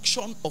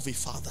instruction of a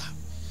father,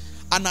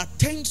 and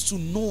attend to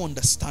no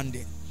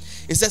understanding.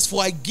 It says,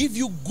 for I give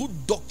you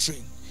good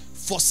doctrine.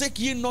 Forsake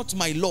ye not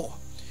my law.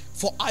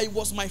 For I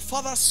was my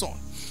father's son,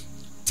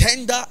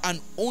 tender and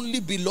only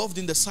beloved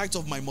in the sight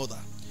of my mother.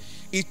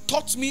 He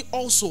taught me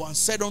also and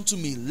said unto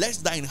me,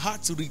 lest thine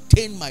heart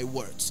retain my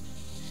words.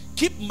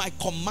 Keep my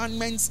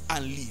commandments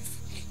and live.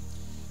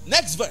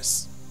 Next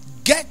verse.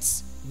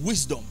 Get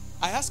wisdom.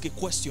 I ask a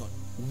question.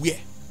 Where?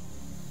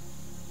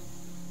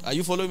 Are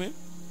you following me?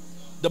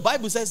 The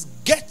Bible says,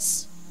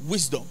 get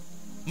wisdom.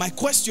 My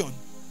question,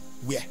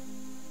 where?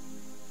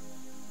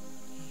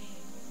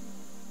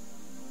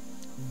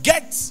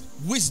 Get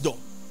wisdom.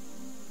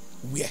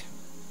 Where?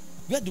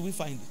 Where do we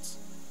find it?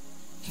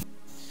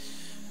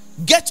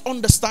 Get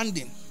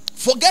understanding.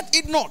 Forget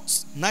it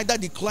not, neither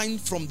decline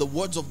from the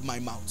words of my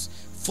mouth.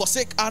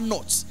 Forsake her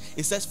not.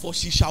 It says, for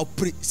she shall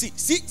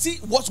see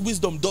what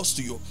wisdom does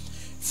to you.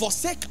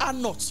 Forsake her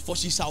not, for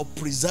she shall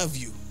preserve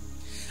you,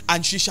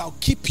 and she shall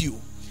keep you.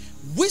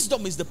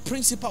 Wisdom is the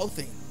principal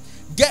thing.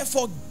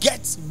 Therefore,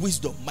 get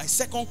wisdom. My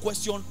second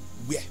question,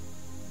 where?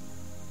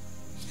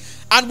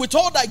 And with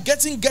all thy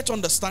getting, get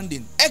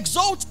understanding.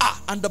 Exalt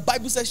her, and the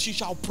Bible says she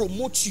shall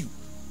promote you.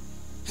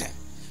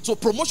 So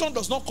promotion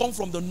does not come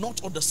from the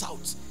north or the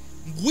south.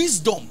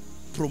 Wisdom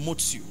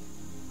promotes you.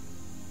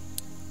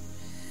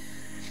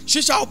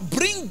 She shall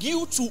bring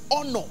you to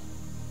honor.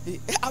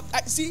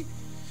 I see,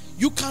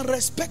 you can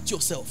respect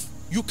yourself.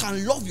 You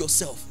can love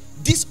yourself.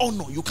 This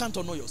honor, you can't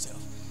honor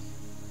yourself.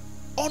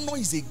 Honor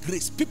is a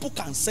grace. People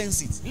can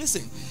sense it.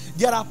 Listen,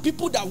 there are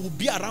people that will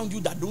be around you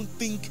that don't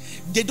think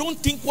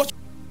what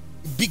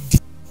big deal.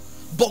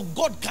 But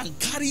God can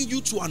carry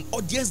you to an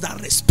audience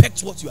that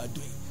respects what you are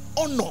doing.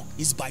 Honor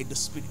is by the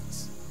Spirit.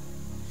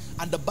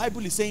 And the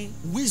Bible is saying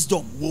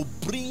wisdom will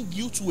bring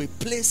you to a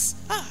place.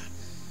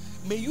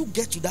 May you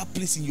get to that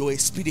place in your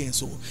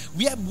experience,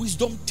 where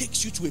wisdom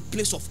takes you to a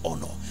place of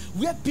honor.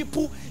 Where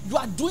people, you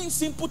are doing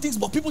simple things,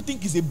 but people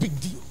think it's a big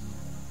deal.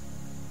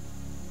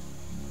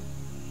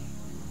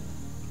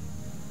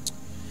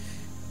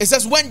 It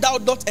says, when thou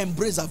dost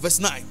embrace her, verse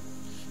 9,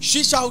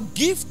 she shall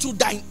give to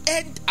thine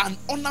head an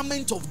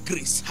ornament of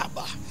grace.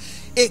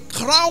 A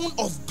crown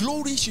of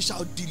glory she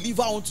shall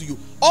deliver unto you.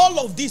 All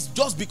of this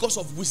just because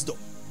of wisdom.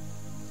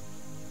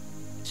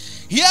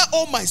 Hear,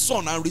 O my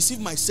son, and receive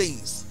my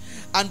sayings,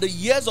 and the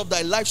years of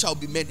thy life shall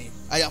be many.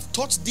 I have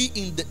taught thee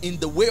in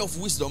the way of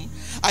wisdom.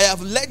 I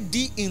have led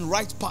thee in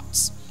right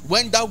paths.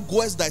 When thou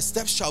goest, thy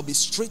steps shall be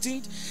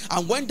straightened,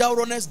 and when thou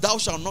runnest, thou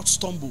shalt not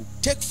stumble.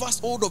 Take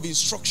fast hold of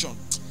instruction.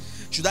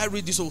 Should I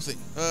read this whole thing?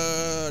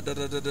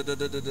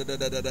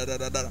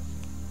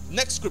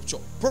 Next scripture,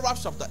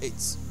 Proverbs chapter 8.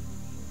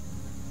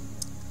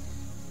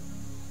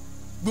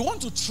 We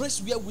want to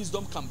trace where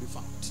wisdom can be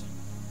found,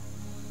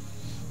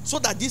 so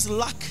that this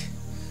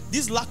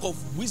lack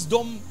of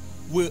wisdom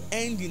will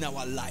end in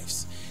our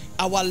lives.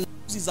 Our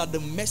lives is at the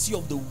mercy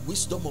of the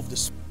wisdom of the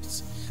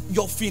Spirit.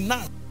 Your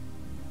finance,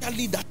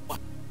 that one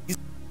is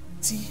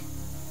the mercy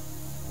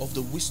of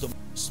the wisdom of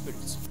the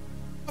Spirit.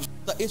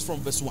 Chapter 8 from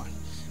verse 1.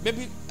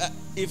 Maybe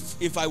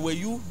if I were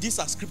you, these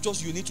are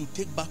scriptures you need to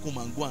take back home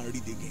and go and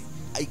read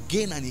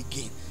again and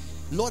again.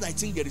 Lord, I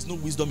think there is no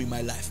wisdom in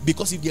my life,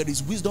 because if there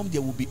is wisdom,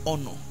 there will be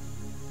honor.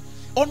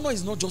 Honor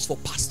is not just for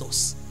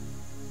pastors.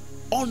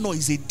 Honor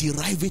is a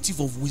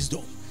derivative of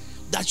wisdom.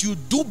 That you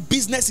do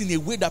business in a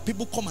way that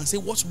people come and say,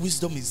 what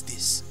wisdom is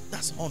this?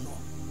 That's honor.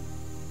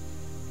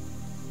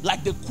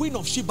 Like the Queen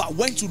of Sheba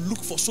went to look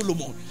for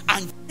Solomon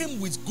and came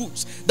with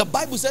goods. The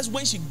Bible says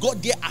when she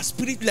got there, her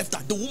spirit left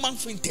her. The woman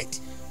fainted.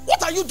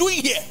 What are you doing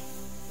here?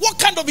 What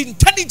kind of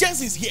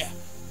intelligence is here?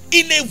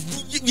 In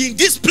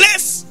this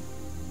place?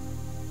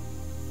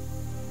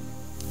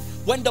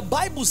 When the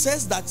Bible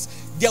says that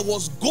there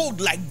was gold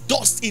like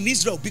dust in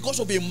Israel because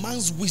of a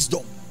man's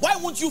wisdom, why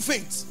won't you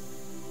faint?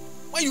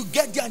 When you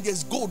get there and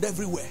there's gold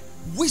everywhere,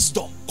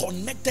 wisdom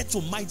connected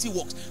to mighty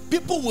works,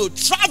 people will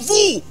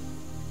travel.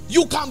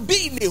 You can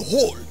be in a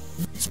hole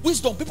with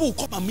wisdom. People will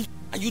come and meet you.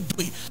 What are you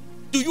doing?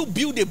 do you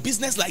build a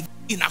business like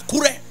in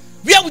Akure?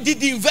 Where did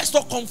the investor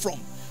come from?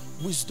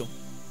 Wisdom.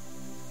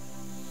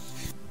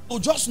 You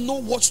just know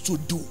what to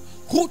do,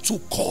 who to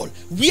call,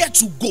 where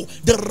to go,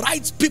 the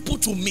right people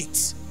to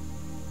meet.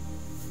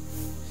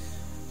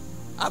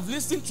 I've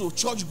listened to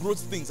church growth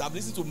things. I've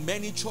listened to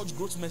many church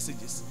growth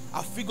messages.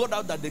 I've figured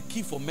out that the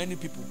key for many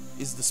people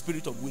is the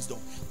spirit of wisdom.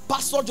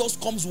 Pastor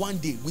just comes one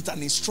day with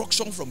an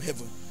instruction from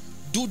heaven.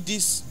 Do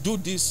this, do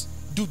this,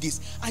 do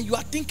this. And you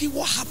are thinking,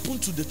 what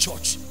happened to the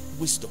church?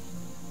 Wisdom.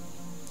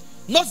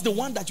 Not the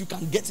one that you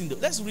can get in the...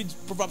 Let's read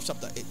Proverbs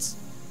chapter 8.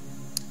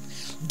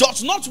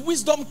 Doth not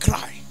wisdom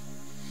cry,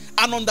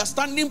 and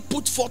understanding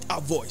put forth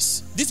her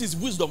voice? This is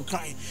wisdom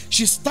crying.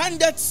 She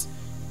standeth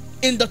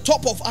in the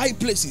top of high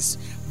places,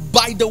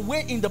 by the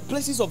way in the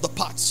places of the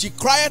paths. She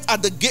crieth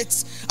at the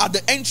gates, at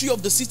the entry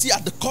of the city,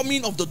 at the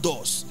coming of the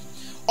doors.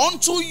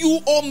 Unto you,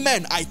 O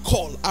men, I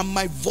call, and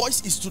my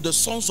voice is to the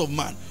sons of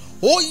man.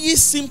 O ye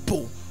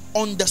simple,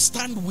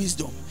 understand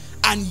wisdom,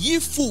 and ye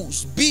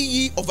fools, be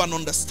ye of an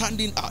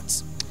understanding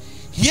heart.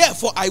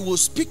 Herefore I will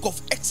speak of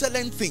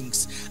excellent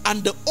things,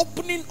 and the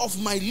opening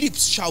of my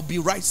lips shall be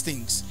right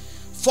things.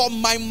 For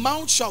my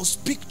mouth shall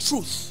speak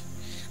truth,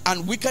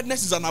 and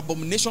wickedness is an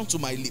abomination to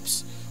my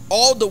lips.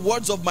 All the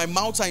words of my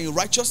mouth are in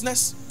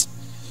righteousness.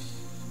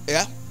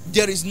 Yeah,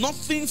 there is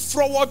nothing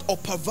froward or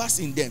perverse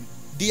in them.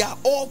 They are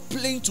all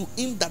plain to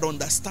him that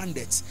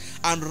understandeth,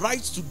 and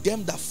right to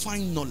them that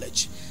find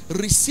knowledge.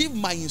 Receive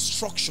my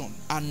instruction,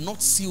 and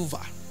not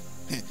silver.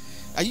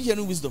 Are you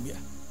hearing wisdom here?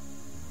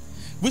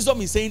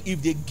 Wisdom is saying,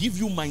 if they give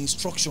you my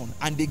instruction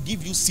and they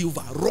give you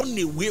silver, run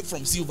away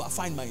from silver,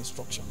 find my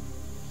instruction.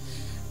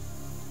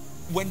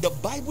 When the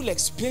Bible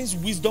explains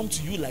wisdom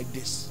to you like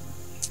this,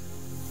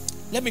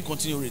 let me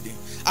continue reading.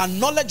 And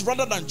knowledge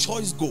rather than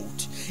choice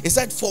gold. It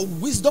said, for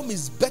wisdom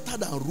is better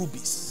than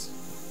rubies,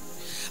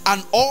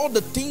 and all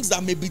the things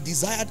that may be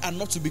desired are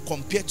not to be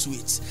compared to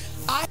it.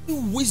 I,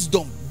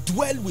 wisdom,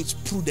 dwell with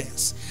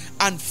prudence,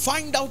 and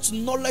find out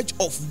knowledge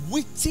of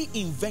witty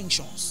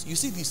inventions. You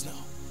see this now?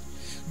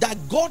 That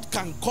God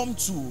can come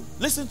to,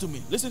 listen to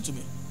me.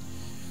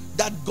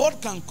 That God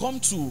can come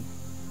to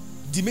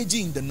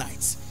Dimeji in the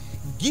night,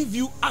 give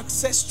you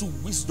access to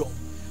wisdom.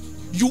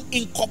 You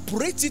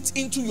incorporate it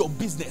into your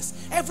business.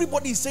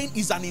 Everybody is saying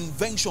it's an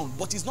invention,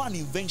 but it's not an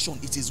invention,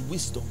 it is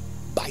wisdom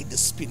by the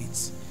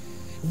Spirit.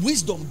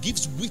 Wisdom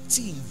gives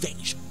witty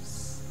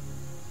inventions.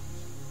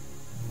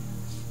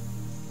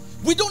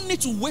 We don't need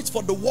to wait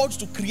for the world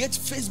to create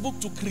Facebook,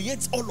 to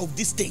create all of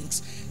these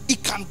things.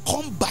 It can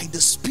come by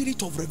the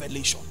spirit of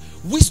revelation.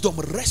 Wisdom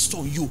rests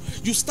on you.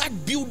 You start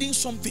building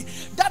something.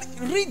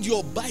 Read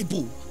your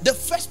Bible. The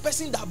first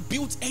person that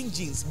built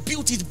engines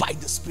built it by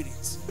the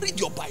Spirit. Read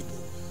your Bible.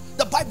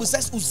 The Bible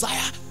says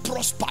Uzziah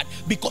prospered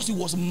because he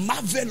was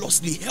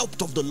marvelously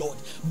helped of the Lord.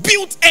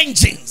 Built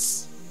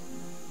engines.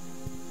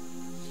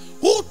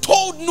 Who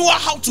told Noah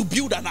how to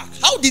build an ark?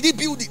 How did he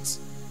build it?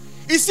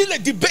 It's still a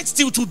debate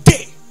till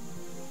today.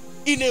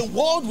 In a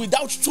world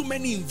without too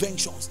many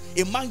inventions,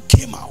 a man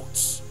came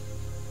out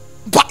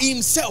by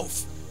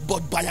himself, but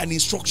by an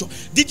instruction.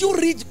 Did you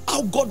read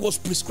how God was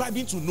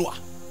prescribing to Noah?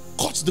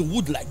 Cut the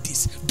wood like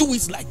this, do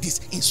it like this.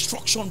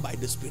 Instruction by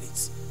the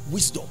Spirit.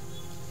 Wisdom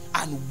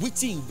and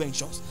witty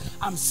inventions.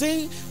 I'm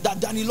saying that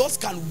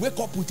Danilos can wake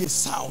up with a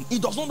sound. He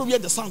does not know where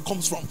the sound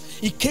comes from.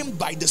 It came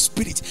by the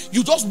Spirit.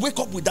 You just wake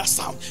up with that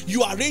sound.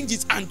 You arrange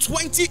it, and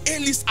 20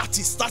 A-list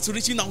artists start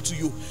reaching out to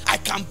you. I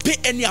can pay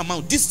any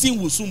amount. This thing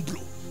will soon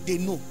blow. They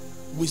know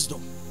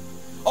wisdom.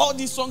 All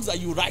these songs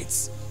that you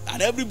write,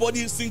 and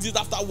everybody sings it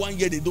after 1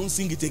 year, they don't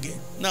sing it again.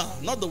 No,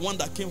 not the one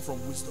that came from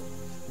wisdom.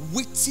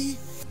 Witty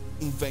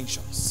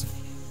inventions.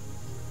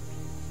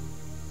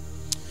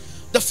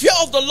 The fear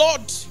of the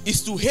Lord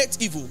is to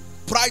hate evil,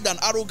 pride and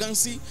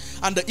arrogancy,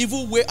 and the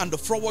evil way and the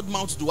froward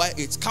mouth do I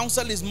hate.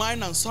 Counsel is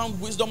mine, and sound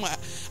wisdom.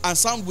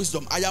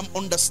 I am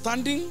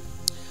understanding,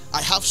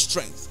 I have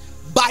strength.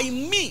 By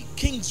me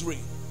kings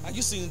reign. Are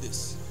you seeing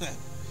this?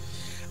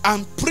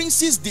 And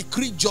princes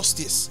decree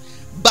justice.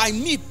 By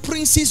me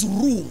princes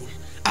rule,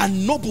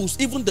 and nobles,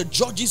 even the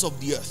judges of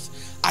the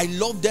earth. I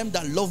love them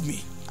that love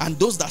me, and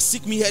those that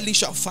seek me early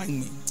shall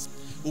find me.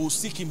 We will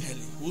seek him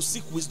early. We will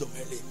seek wisdom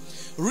early.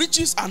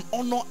 Riches and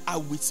honor are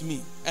with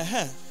me.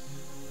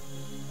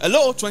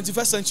 Hello,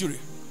 21st century.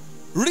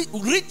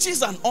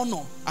 Riches and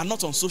honor are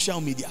not on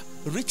social media.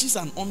 Riches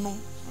and honor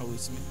are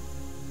with me.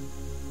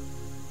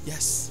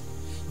 Yes.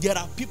 There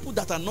are people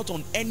that are not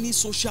on any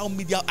social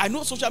media. I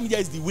know social media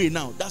is the way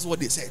now. That's what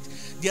they said.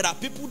 There are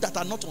people that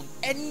are not on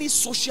any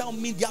social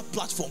media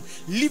platform,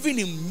 living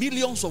in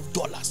millions of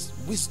dollars.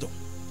 Wisdom.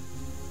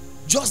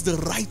 Just the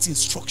right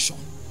instruction.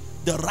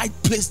 The right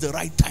place, the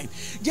right time.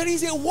 There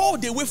is a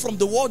world away from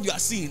the world you are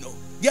seeing.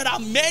 There are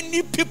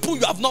many people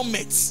you have not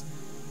met.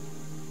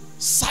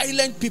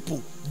 Silent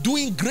people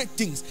doing great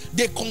things.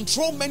 They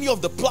control many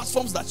of the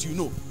platforms that you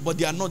know, but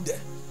they are not there.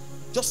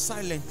 Just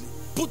silently.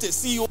 Put a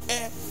CEO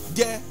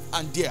there,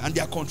 and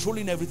they are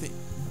controlling everything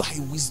by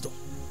wisdom.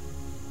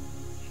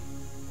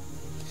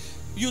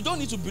 You don't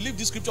need to believe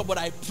this scripture, but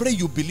I pray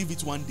you believe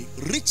it one day.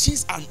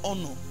 Riches and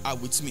honor are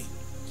with me.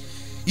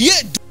 Yea,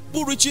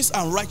 double riches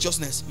and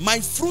righteousness. My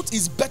fruit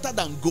is better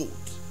than gold,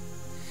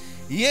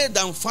 yea,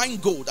 than fine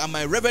gold, and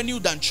my revenue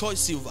than choice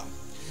silver.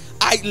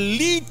 I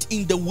lead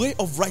in the way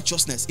of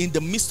righteousness in the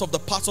midst of the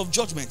paths of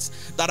judgment,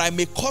 that I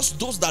may cause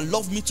those that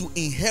love me to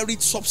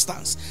inherit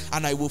substance,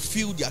 and I will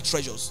fill their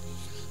treasures.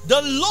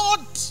 The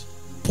Lord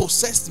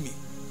possessed me.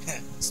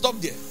 Stop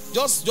there.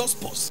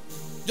 Just pause.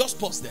 Just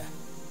pause there.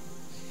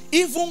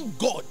 Even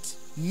God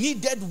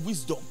needed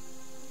wisdom.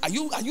 Are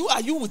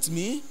you with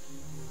me?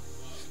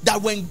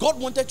 That when God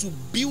wanted to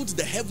build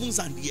the heavens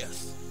and the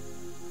earth,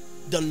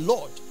 the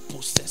Lord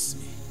possessed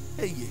me.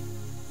 Hey, yeah.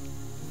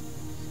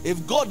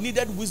 If God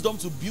needed wisdom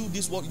to build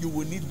this world, you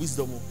will need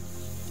wisdom.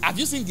 Have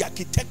you seen the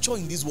architecture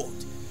in this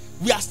world?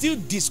 We are still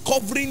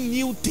discovering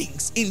new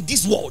things in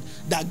this world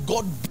that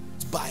God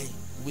built by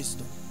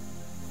wisdom.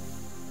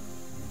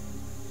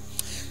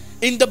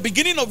 In the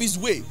beginning of his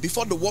way,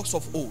 before the works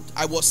of old,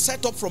 I was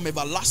set up from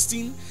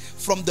everlasting,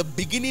 from the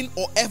beginning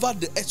or ever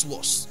the earth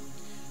was.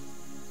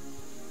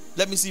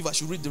 Let me see if I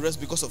should read the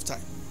rest because of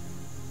time.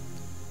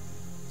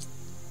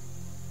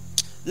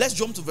 Let's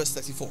jump to verse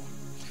 34.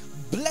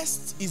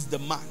 Blessed is the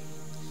man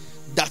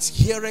that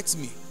heareth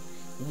me,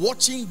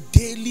 watching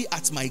daily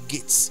at my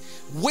gates,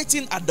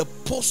 waiting at the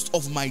post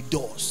of my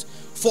doors.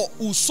 For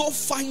whoso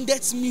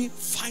findeth me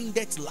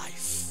findeth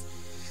life,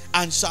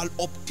 and shall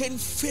obtain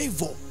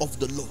favor of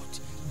the Lord.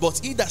 But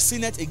he that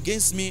sinneth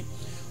against me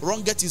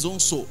wrongeth his own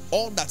soul.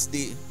 All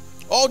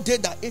they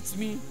that hate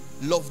me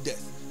love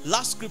death.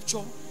 Last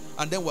scripture,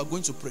 and then we're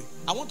going to pray.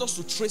 I want us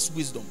to trace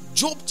wisdom.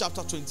 Job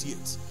chapter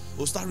 28.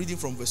 We'll start reading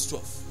from verse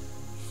 12.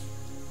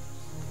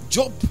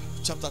 Job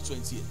chapter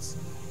 28.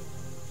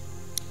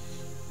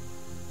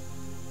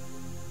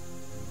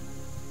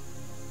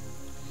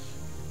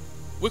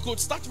 We could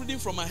start reading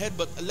from my head,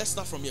 but let's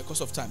start from here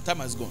because of time. Time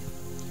has gone.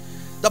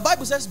 The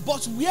Bible says,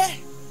 but where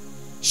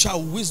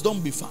shall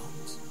wisdom be found?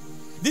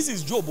 This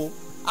is Job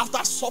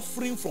after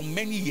suffering for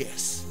many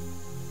years.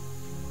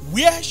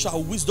 Where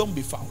shall wisdom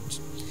be found?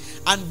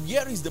 And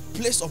where is the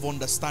place of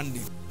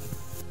understanding?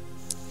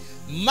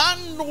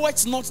 Man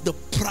knoweth not the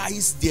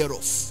price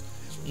thereof,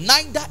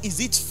 neither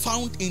is it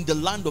found in the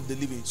land of the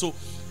living. So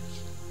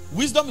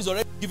wisdom is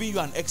already giving you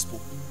an expo.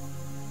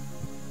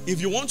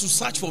 If you want to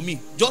search for me,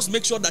 just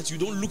make sure that you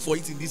don't look for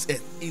it in this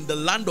earth. In the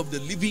land of the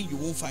living, you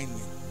won't find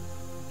me.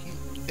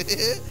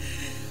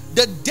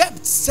 The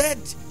depth said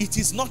it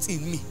is not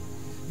in me.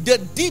 The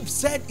deep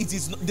said it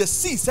is not. The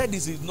sea said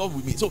it is not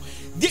with me. So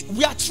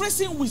we are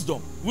tracing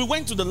wisdom. We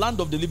went to the land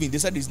of the living. They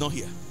said it's not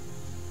here.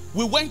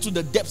 We went to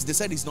the depths. They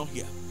said it's not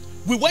here.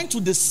 We went to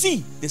the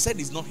sea. They said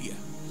it's not here.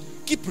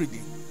 Keep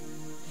reading.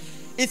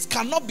 It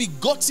cannot be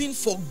gotten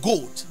for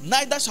gold,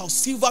 neither shall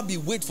silver be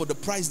weighed for the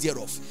price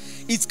thereof.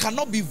 It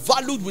cannot be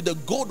valued with the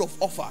gold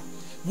of Ophir,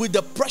 with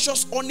the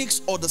precious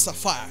onyx or the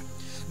sapphire.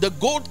 The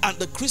gold and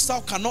the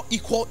crystal cannot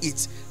equal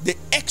it. The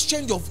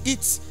exchange of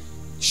it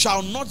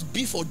shall not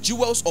be for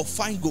jewels of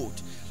fine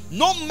gold.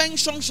 No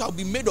mention shall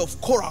be made of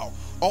coral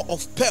or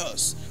of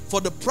pearls,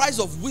 for the price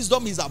of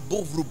wisdom is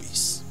above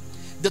rubies.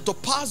 The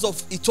topaz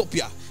of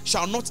Ethiopia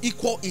shall not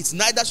equal it,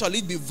 neither shall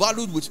it be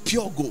valued with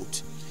pure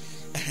gold.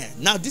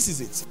 Now this is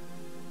it.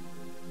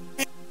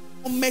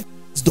 Make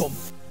wisdom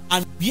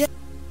and yet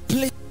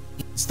place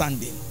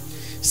standing,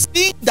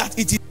 seeing that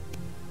it is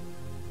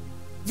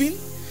living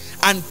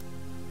and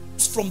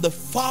from the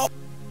foul,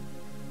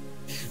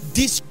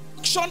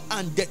 destruction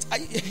and death.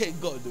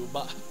 God,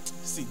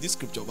 see this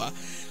scripture,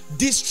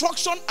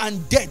 destruction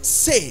and death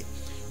say,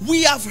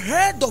 we have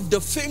heard of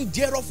the fame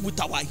thereof with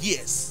our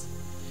ears.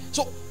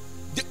 So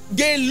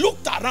they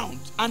looked around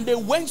and they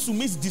went to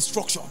meet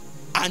destruction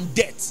and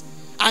death.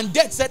 And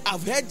death said,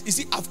 I've heard, you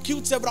see, I've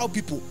killed several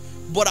people,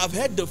 but I've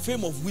heard the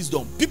fame of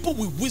wisdom. People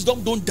with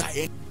wisdom don't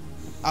die.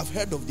 I've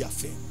heard of their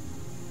fame.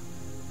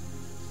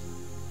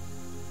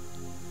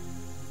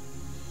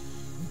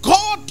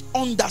 God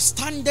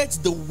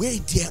understandeth the way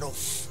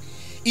thereof.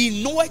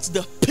 He knoweth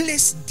the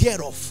place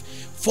thereof.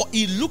 For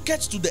he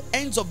looketh to the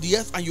ends of the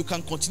earth. And you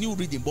can continue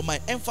reading, but my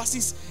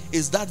emphasis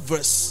is that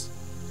verse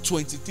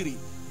 23.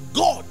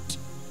 God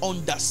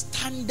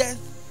understandeth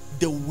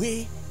the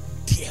way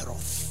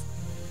thereof.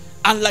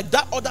 And like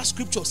that other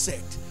scripture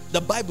said,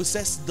 the Bible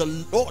says, the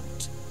Lord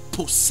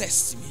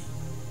possessed me.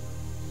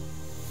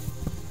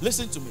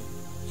 Listen to me.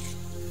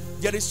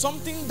 There is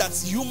something that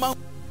human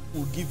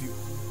will give you.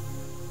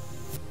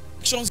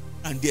 Actions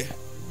and there.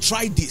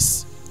 Try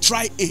this.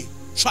 Try A.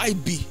 Try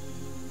B.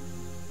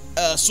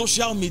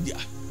 Social media.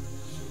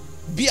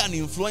 Be an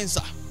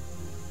influencer.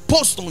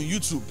 Post on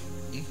YouTube.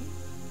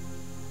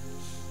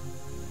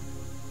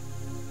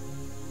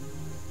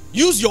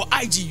 Use your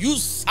IG.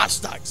 Use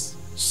hashtags.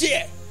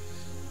 Share.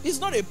 It's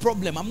not a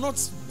problem. I'm not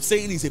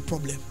saying it's a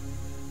problem.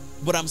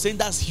 But I'm saying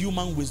that's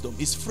human wisdom.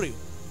 It's frail.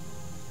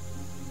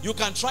 You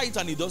can try it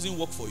and it doesn't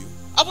work for you.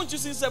 Haven't you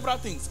seen several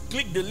things?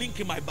 Click the link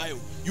in my bio.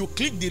 You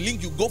click the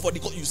link, you go for the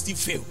course, you still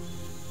fail.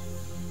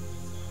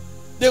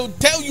 They will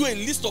tell you a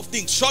list of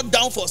things. Shut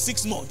down for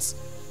 6 months.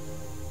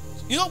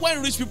 You know,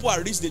 when rich people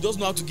are rich, they just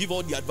know how to give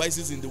all the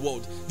advices in the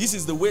world. This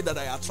is the way that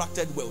I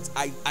attracted wealth.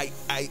 I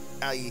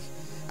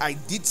I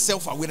did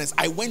self-awareness.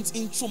 I went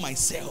into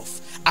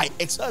myself. I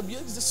explained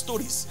the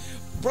stories.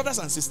 Brothers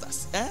and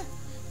sisters,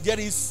 there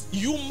is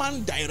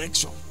human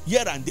direction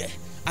here and there,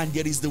 and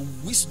there is the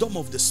wisdom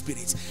of the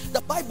Spirit.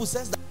 The Bible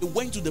says that they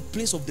went to the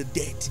place of the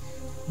dead.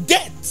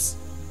 Death,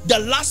 the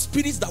last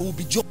spirits that will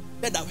be judged.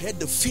 I've heard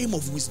the fame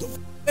of wisdom.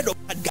 I've heard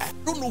of that guy. I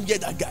don't know where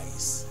that guy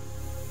is.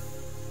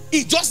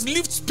 He just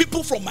lifts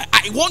people from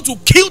I want to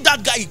kill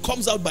that guy. He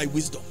comes out by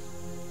wisdom.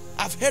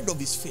 I've heard of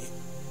his fame.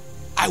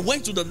 I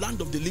went to the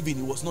land of the living.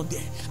 He was not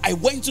there. I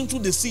went into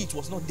the sea. It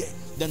was not there.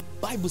 Then the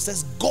Bible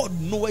says God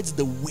knoweth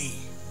the way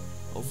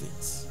of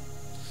it.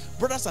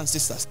 Brothers and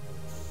sisters,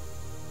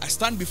 I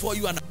stand before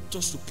you and I want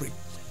us to pray.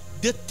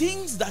 The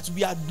things that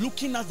we are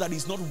looking at that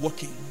is not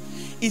working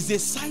is a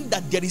sign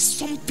that there is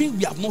something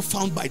we have not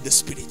found by the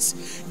Spirit.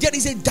 There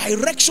is a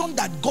direction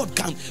that God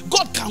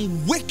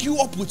can wake you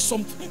up with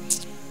something.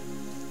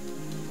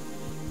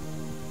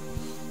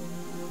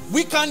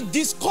 We can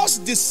discuss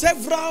the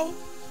several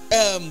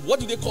what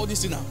do they call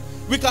this now?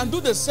 We can do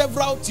the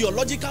several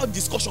theological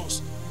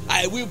discussions.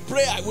 I will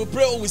pray,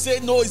 or we say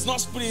no, it's not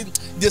spirit.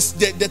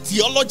 The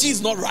theology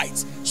is not right.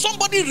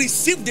 Somebody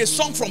received a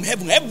song from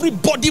heaven.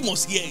 Everybody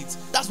must hear it.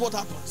 That's what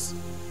happens.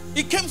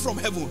 It came from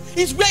heaven.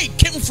 It's where it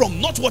came from,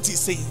 not what he's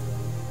saying.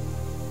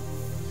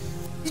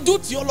 We do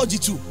theology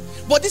too.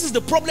 But this is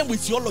the problem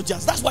with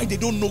theologians. That's why they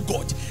don't know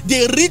God.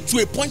 They read to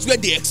a point where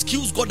they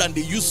excuse God and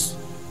they use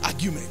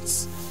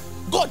arguments.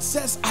 God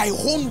says, I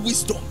own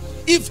wisdom.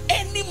 If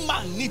any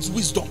man needs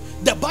wisdom,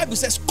 the Bible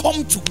says,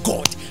 come to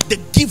God, the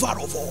giver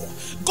of all.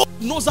 God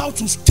knows how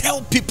to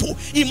tell people,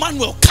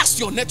 Emmanuel, cast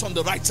your net on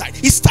the right side.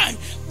 It's time.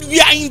 We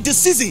are in the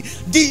season.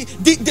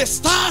 The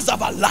stars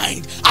have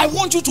aligned. I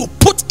want you to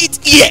put it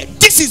here.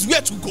 This is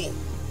where to go.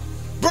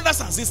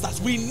 Brothers and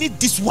sisters, we need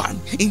this one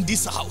in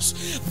this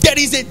house. There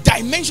is a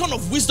dimension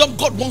of wisdom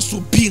God wants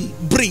to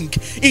bring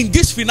in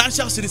this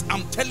financial series.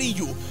 I'm telling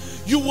you,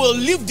 you will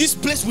leave this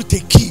place with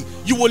a key.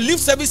 You will leave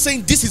service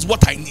saying, this is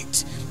what I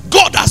need.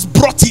 God has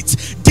brought it,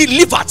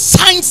 delivered,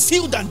 signed,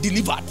 sealed, and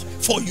delivered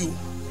for you.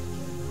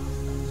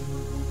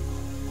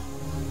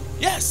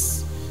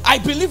 Yes, I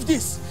believe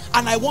this,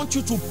 and I want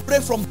you to pray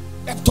from the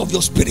depth of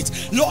your spirit.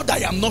 Lord, I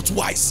am not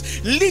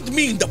wise. Lead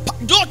me in the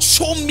path. Lord,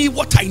 show me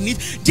what I need.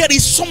 There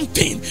is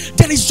something.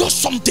 There is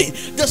just something.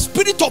 The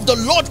Spirit of the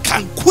Lord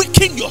can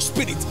quicken your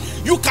spirit.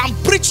 You can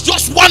preach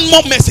just one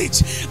more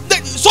message.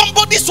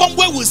 Somebody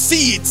somewhere will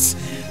see it.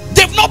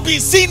 They've not been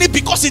seeing it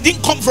because it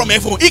didn't come from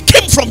heaven. It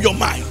came from your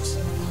mind.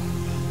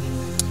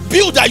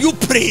 Builder, you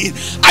praying.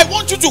 I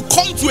want you to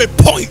come to a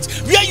point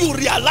where you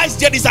realize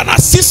there is an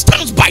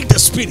assistance by the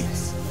Spirit.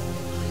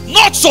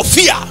 Not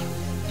Sophia.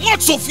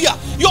 Not Sophia.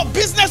 Your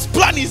business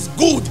plan is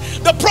good.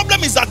 The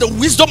problem is that the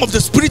wisdom of the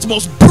Spirit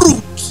must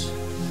brood.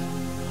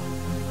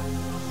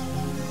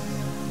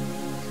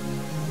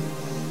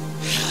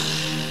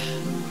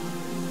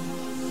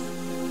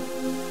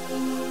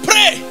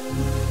 Pray.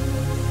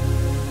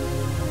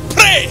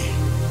 Pray.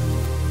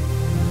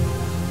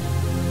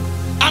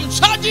 I'm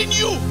charging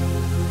you.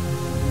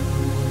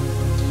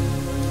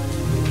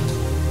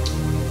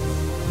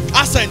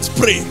 Ascent,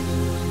 pray.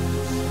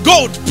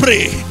 Gold,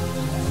 pray.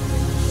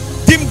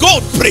 Dim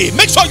gold, pray.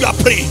 Make sure you are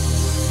praying.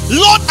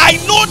 Lord, I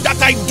know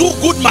that I do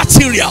good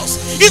materials.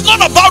 It's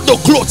not about the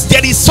clothes.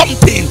 There is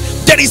something.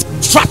 There is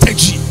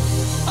strategy.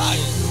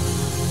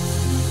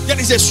 There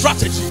is a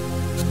strategy.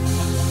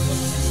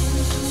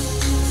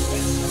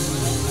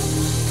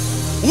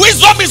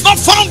 Wisdom is not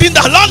found in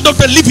the land of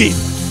the living.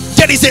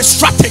 There is a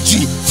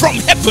strategy from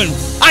heaven.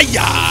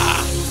 Aya.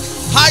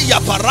 Haya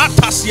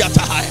barata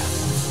siatahaya.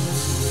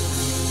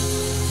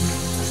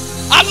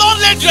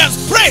 Alone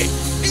legends, pray.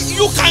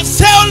 You can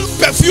sell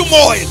perfume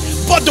oil,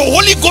 but the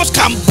Holy Ghost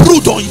can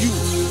brood on you,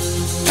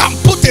 can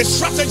put a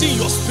strategy in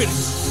your spirit.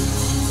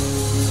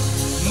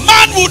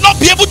 Man will not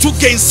be able to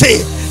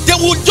gainsay. They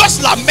will just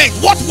lament.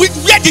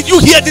 Where did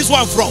you hear this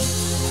one from?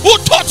 Who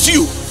taught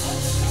you?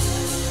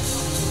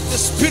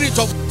 The Spirit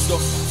of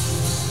wisdom.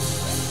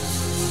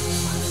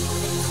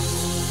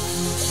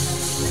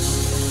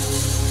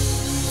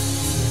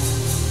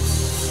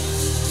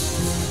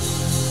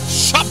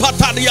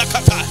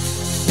 Shabbatariakata.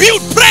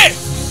 Build, pray.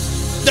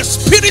 The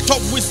Spirit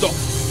of wisdom.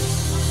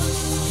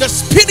 The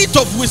Spirit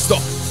of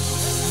wisdom.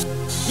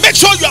 Make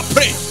sure you are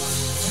praying.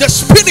 The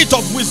Spirit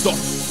of wisdom.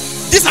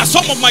 These are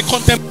some of my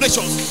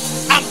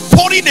contemplations. I'm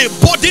pouring a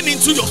burden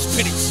into your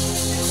spirit.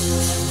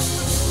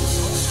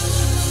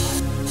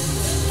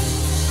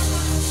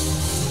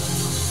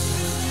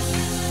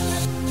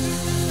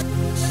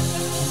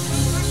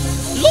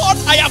 Lord,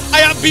 I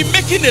have been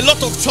making a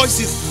lot of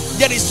choices.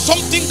 There is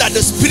something that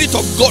the Spirit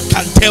of God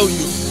can tell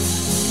you.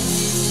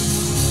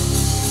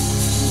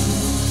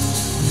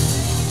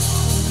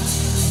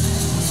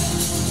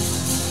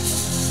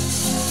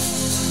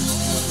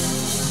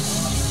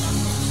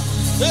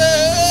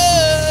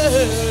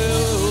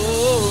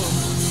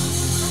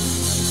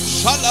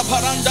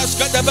 Shalaparandas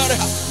Kadabara.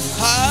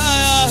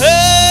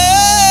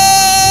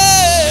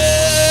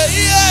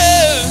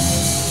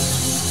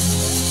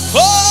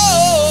 Oh,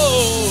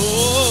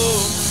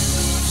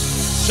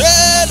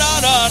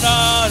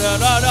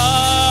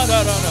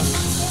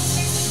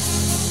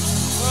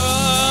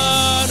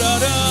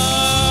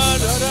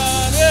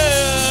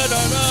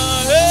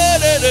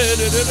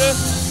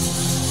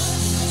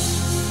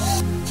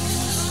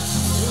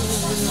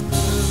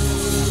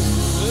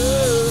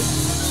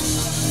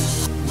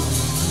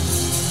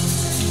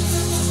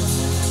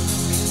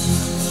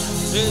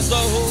 Is the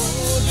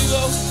Holy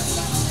Ghost.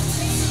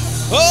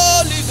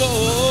 Holy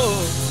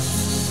Ghost.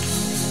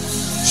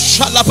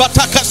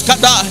 Shalabatakas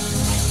kadai.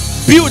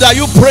 Build, are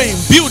you praying?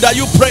 Build, are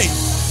you praying?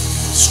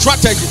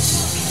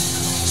 Strategies.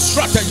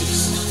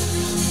 Strategies.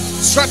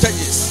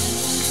 Strategies.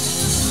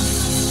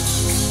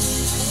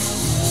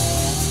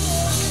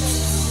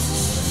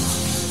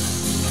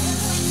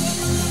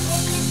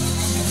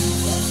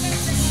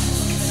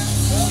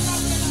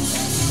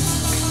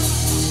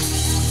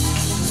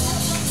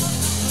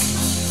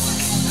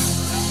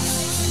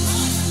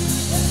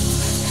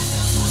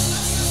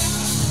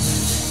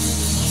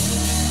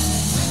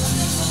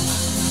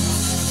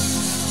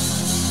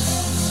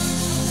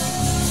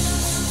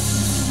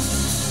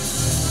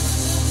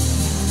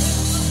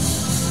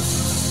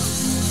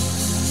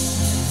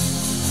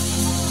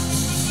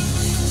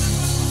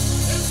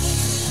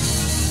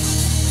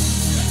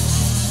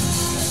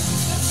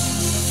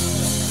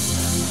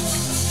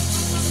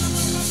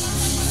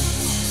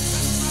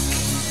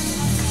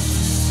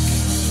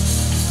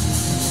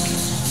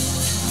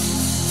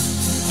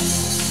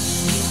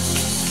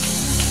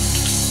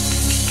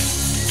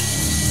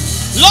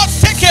 Lord,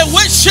 take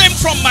away shame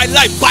from my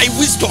life by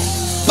wisdom,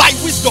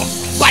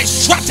 by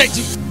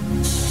strategy.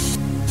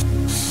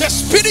 The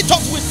spirit of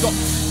wisdom,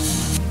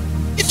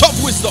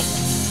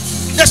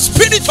 the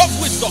spirit of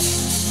wisdom.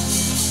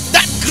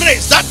 That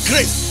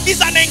grace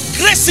is an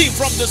engracing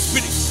from the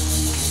spirit.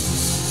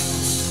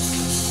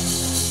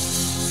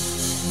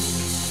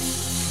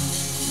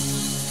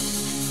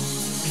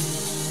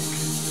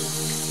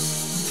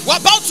 We're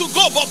about to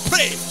go, but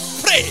pray.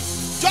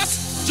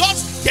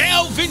 Just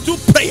delve into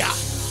prayer.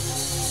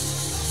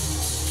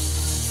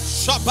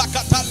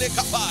 Shabakata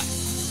lekapai,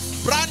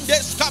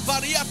 brandes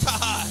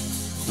kavariata,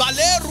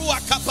 balerua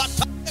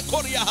kapata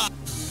koria,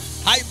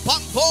 hai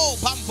bambo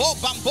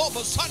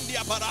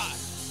sandia bara,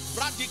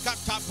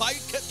 bradikata pai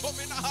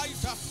ketomina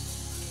haita,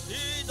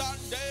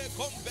 idande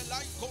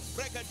kombelai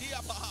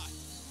kompregadia bahai.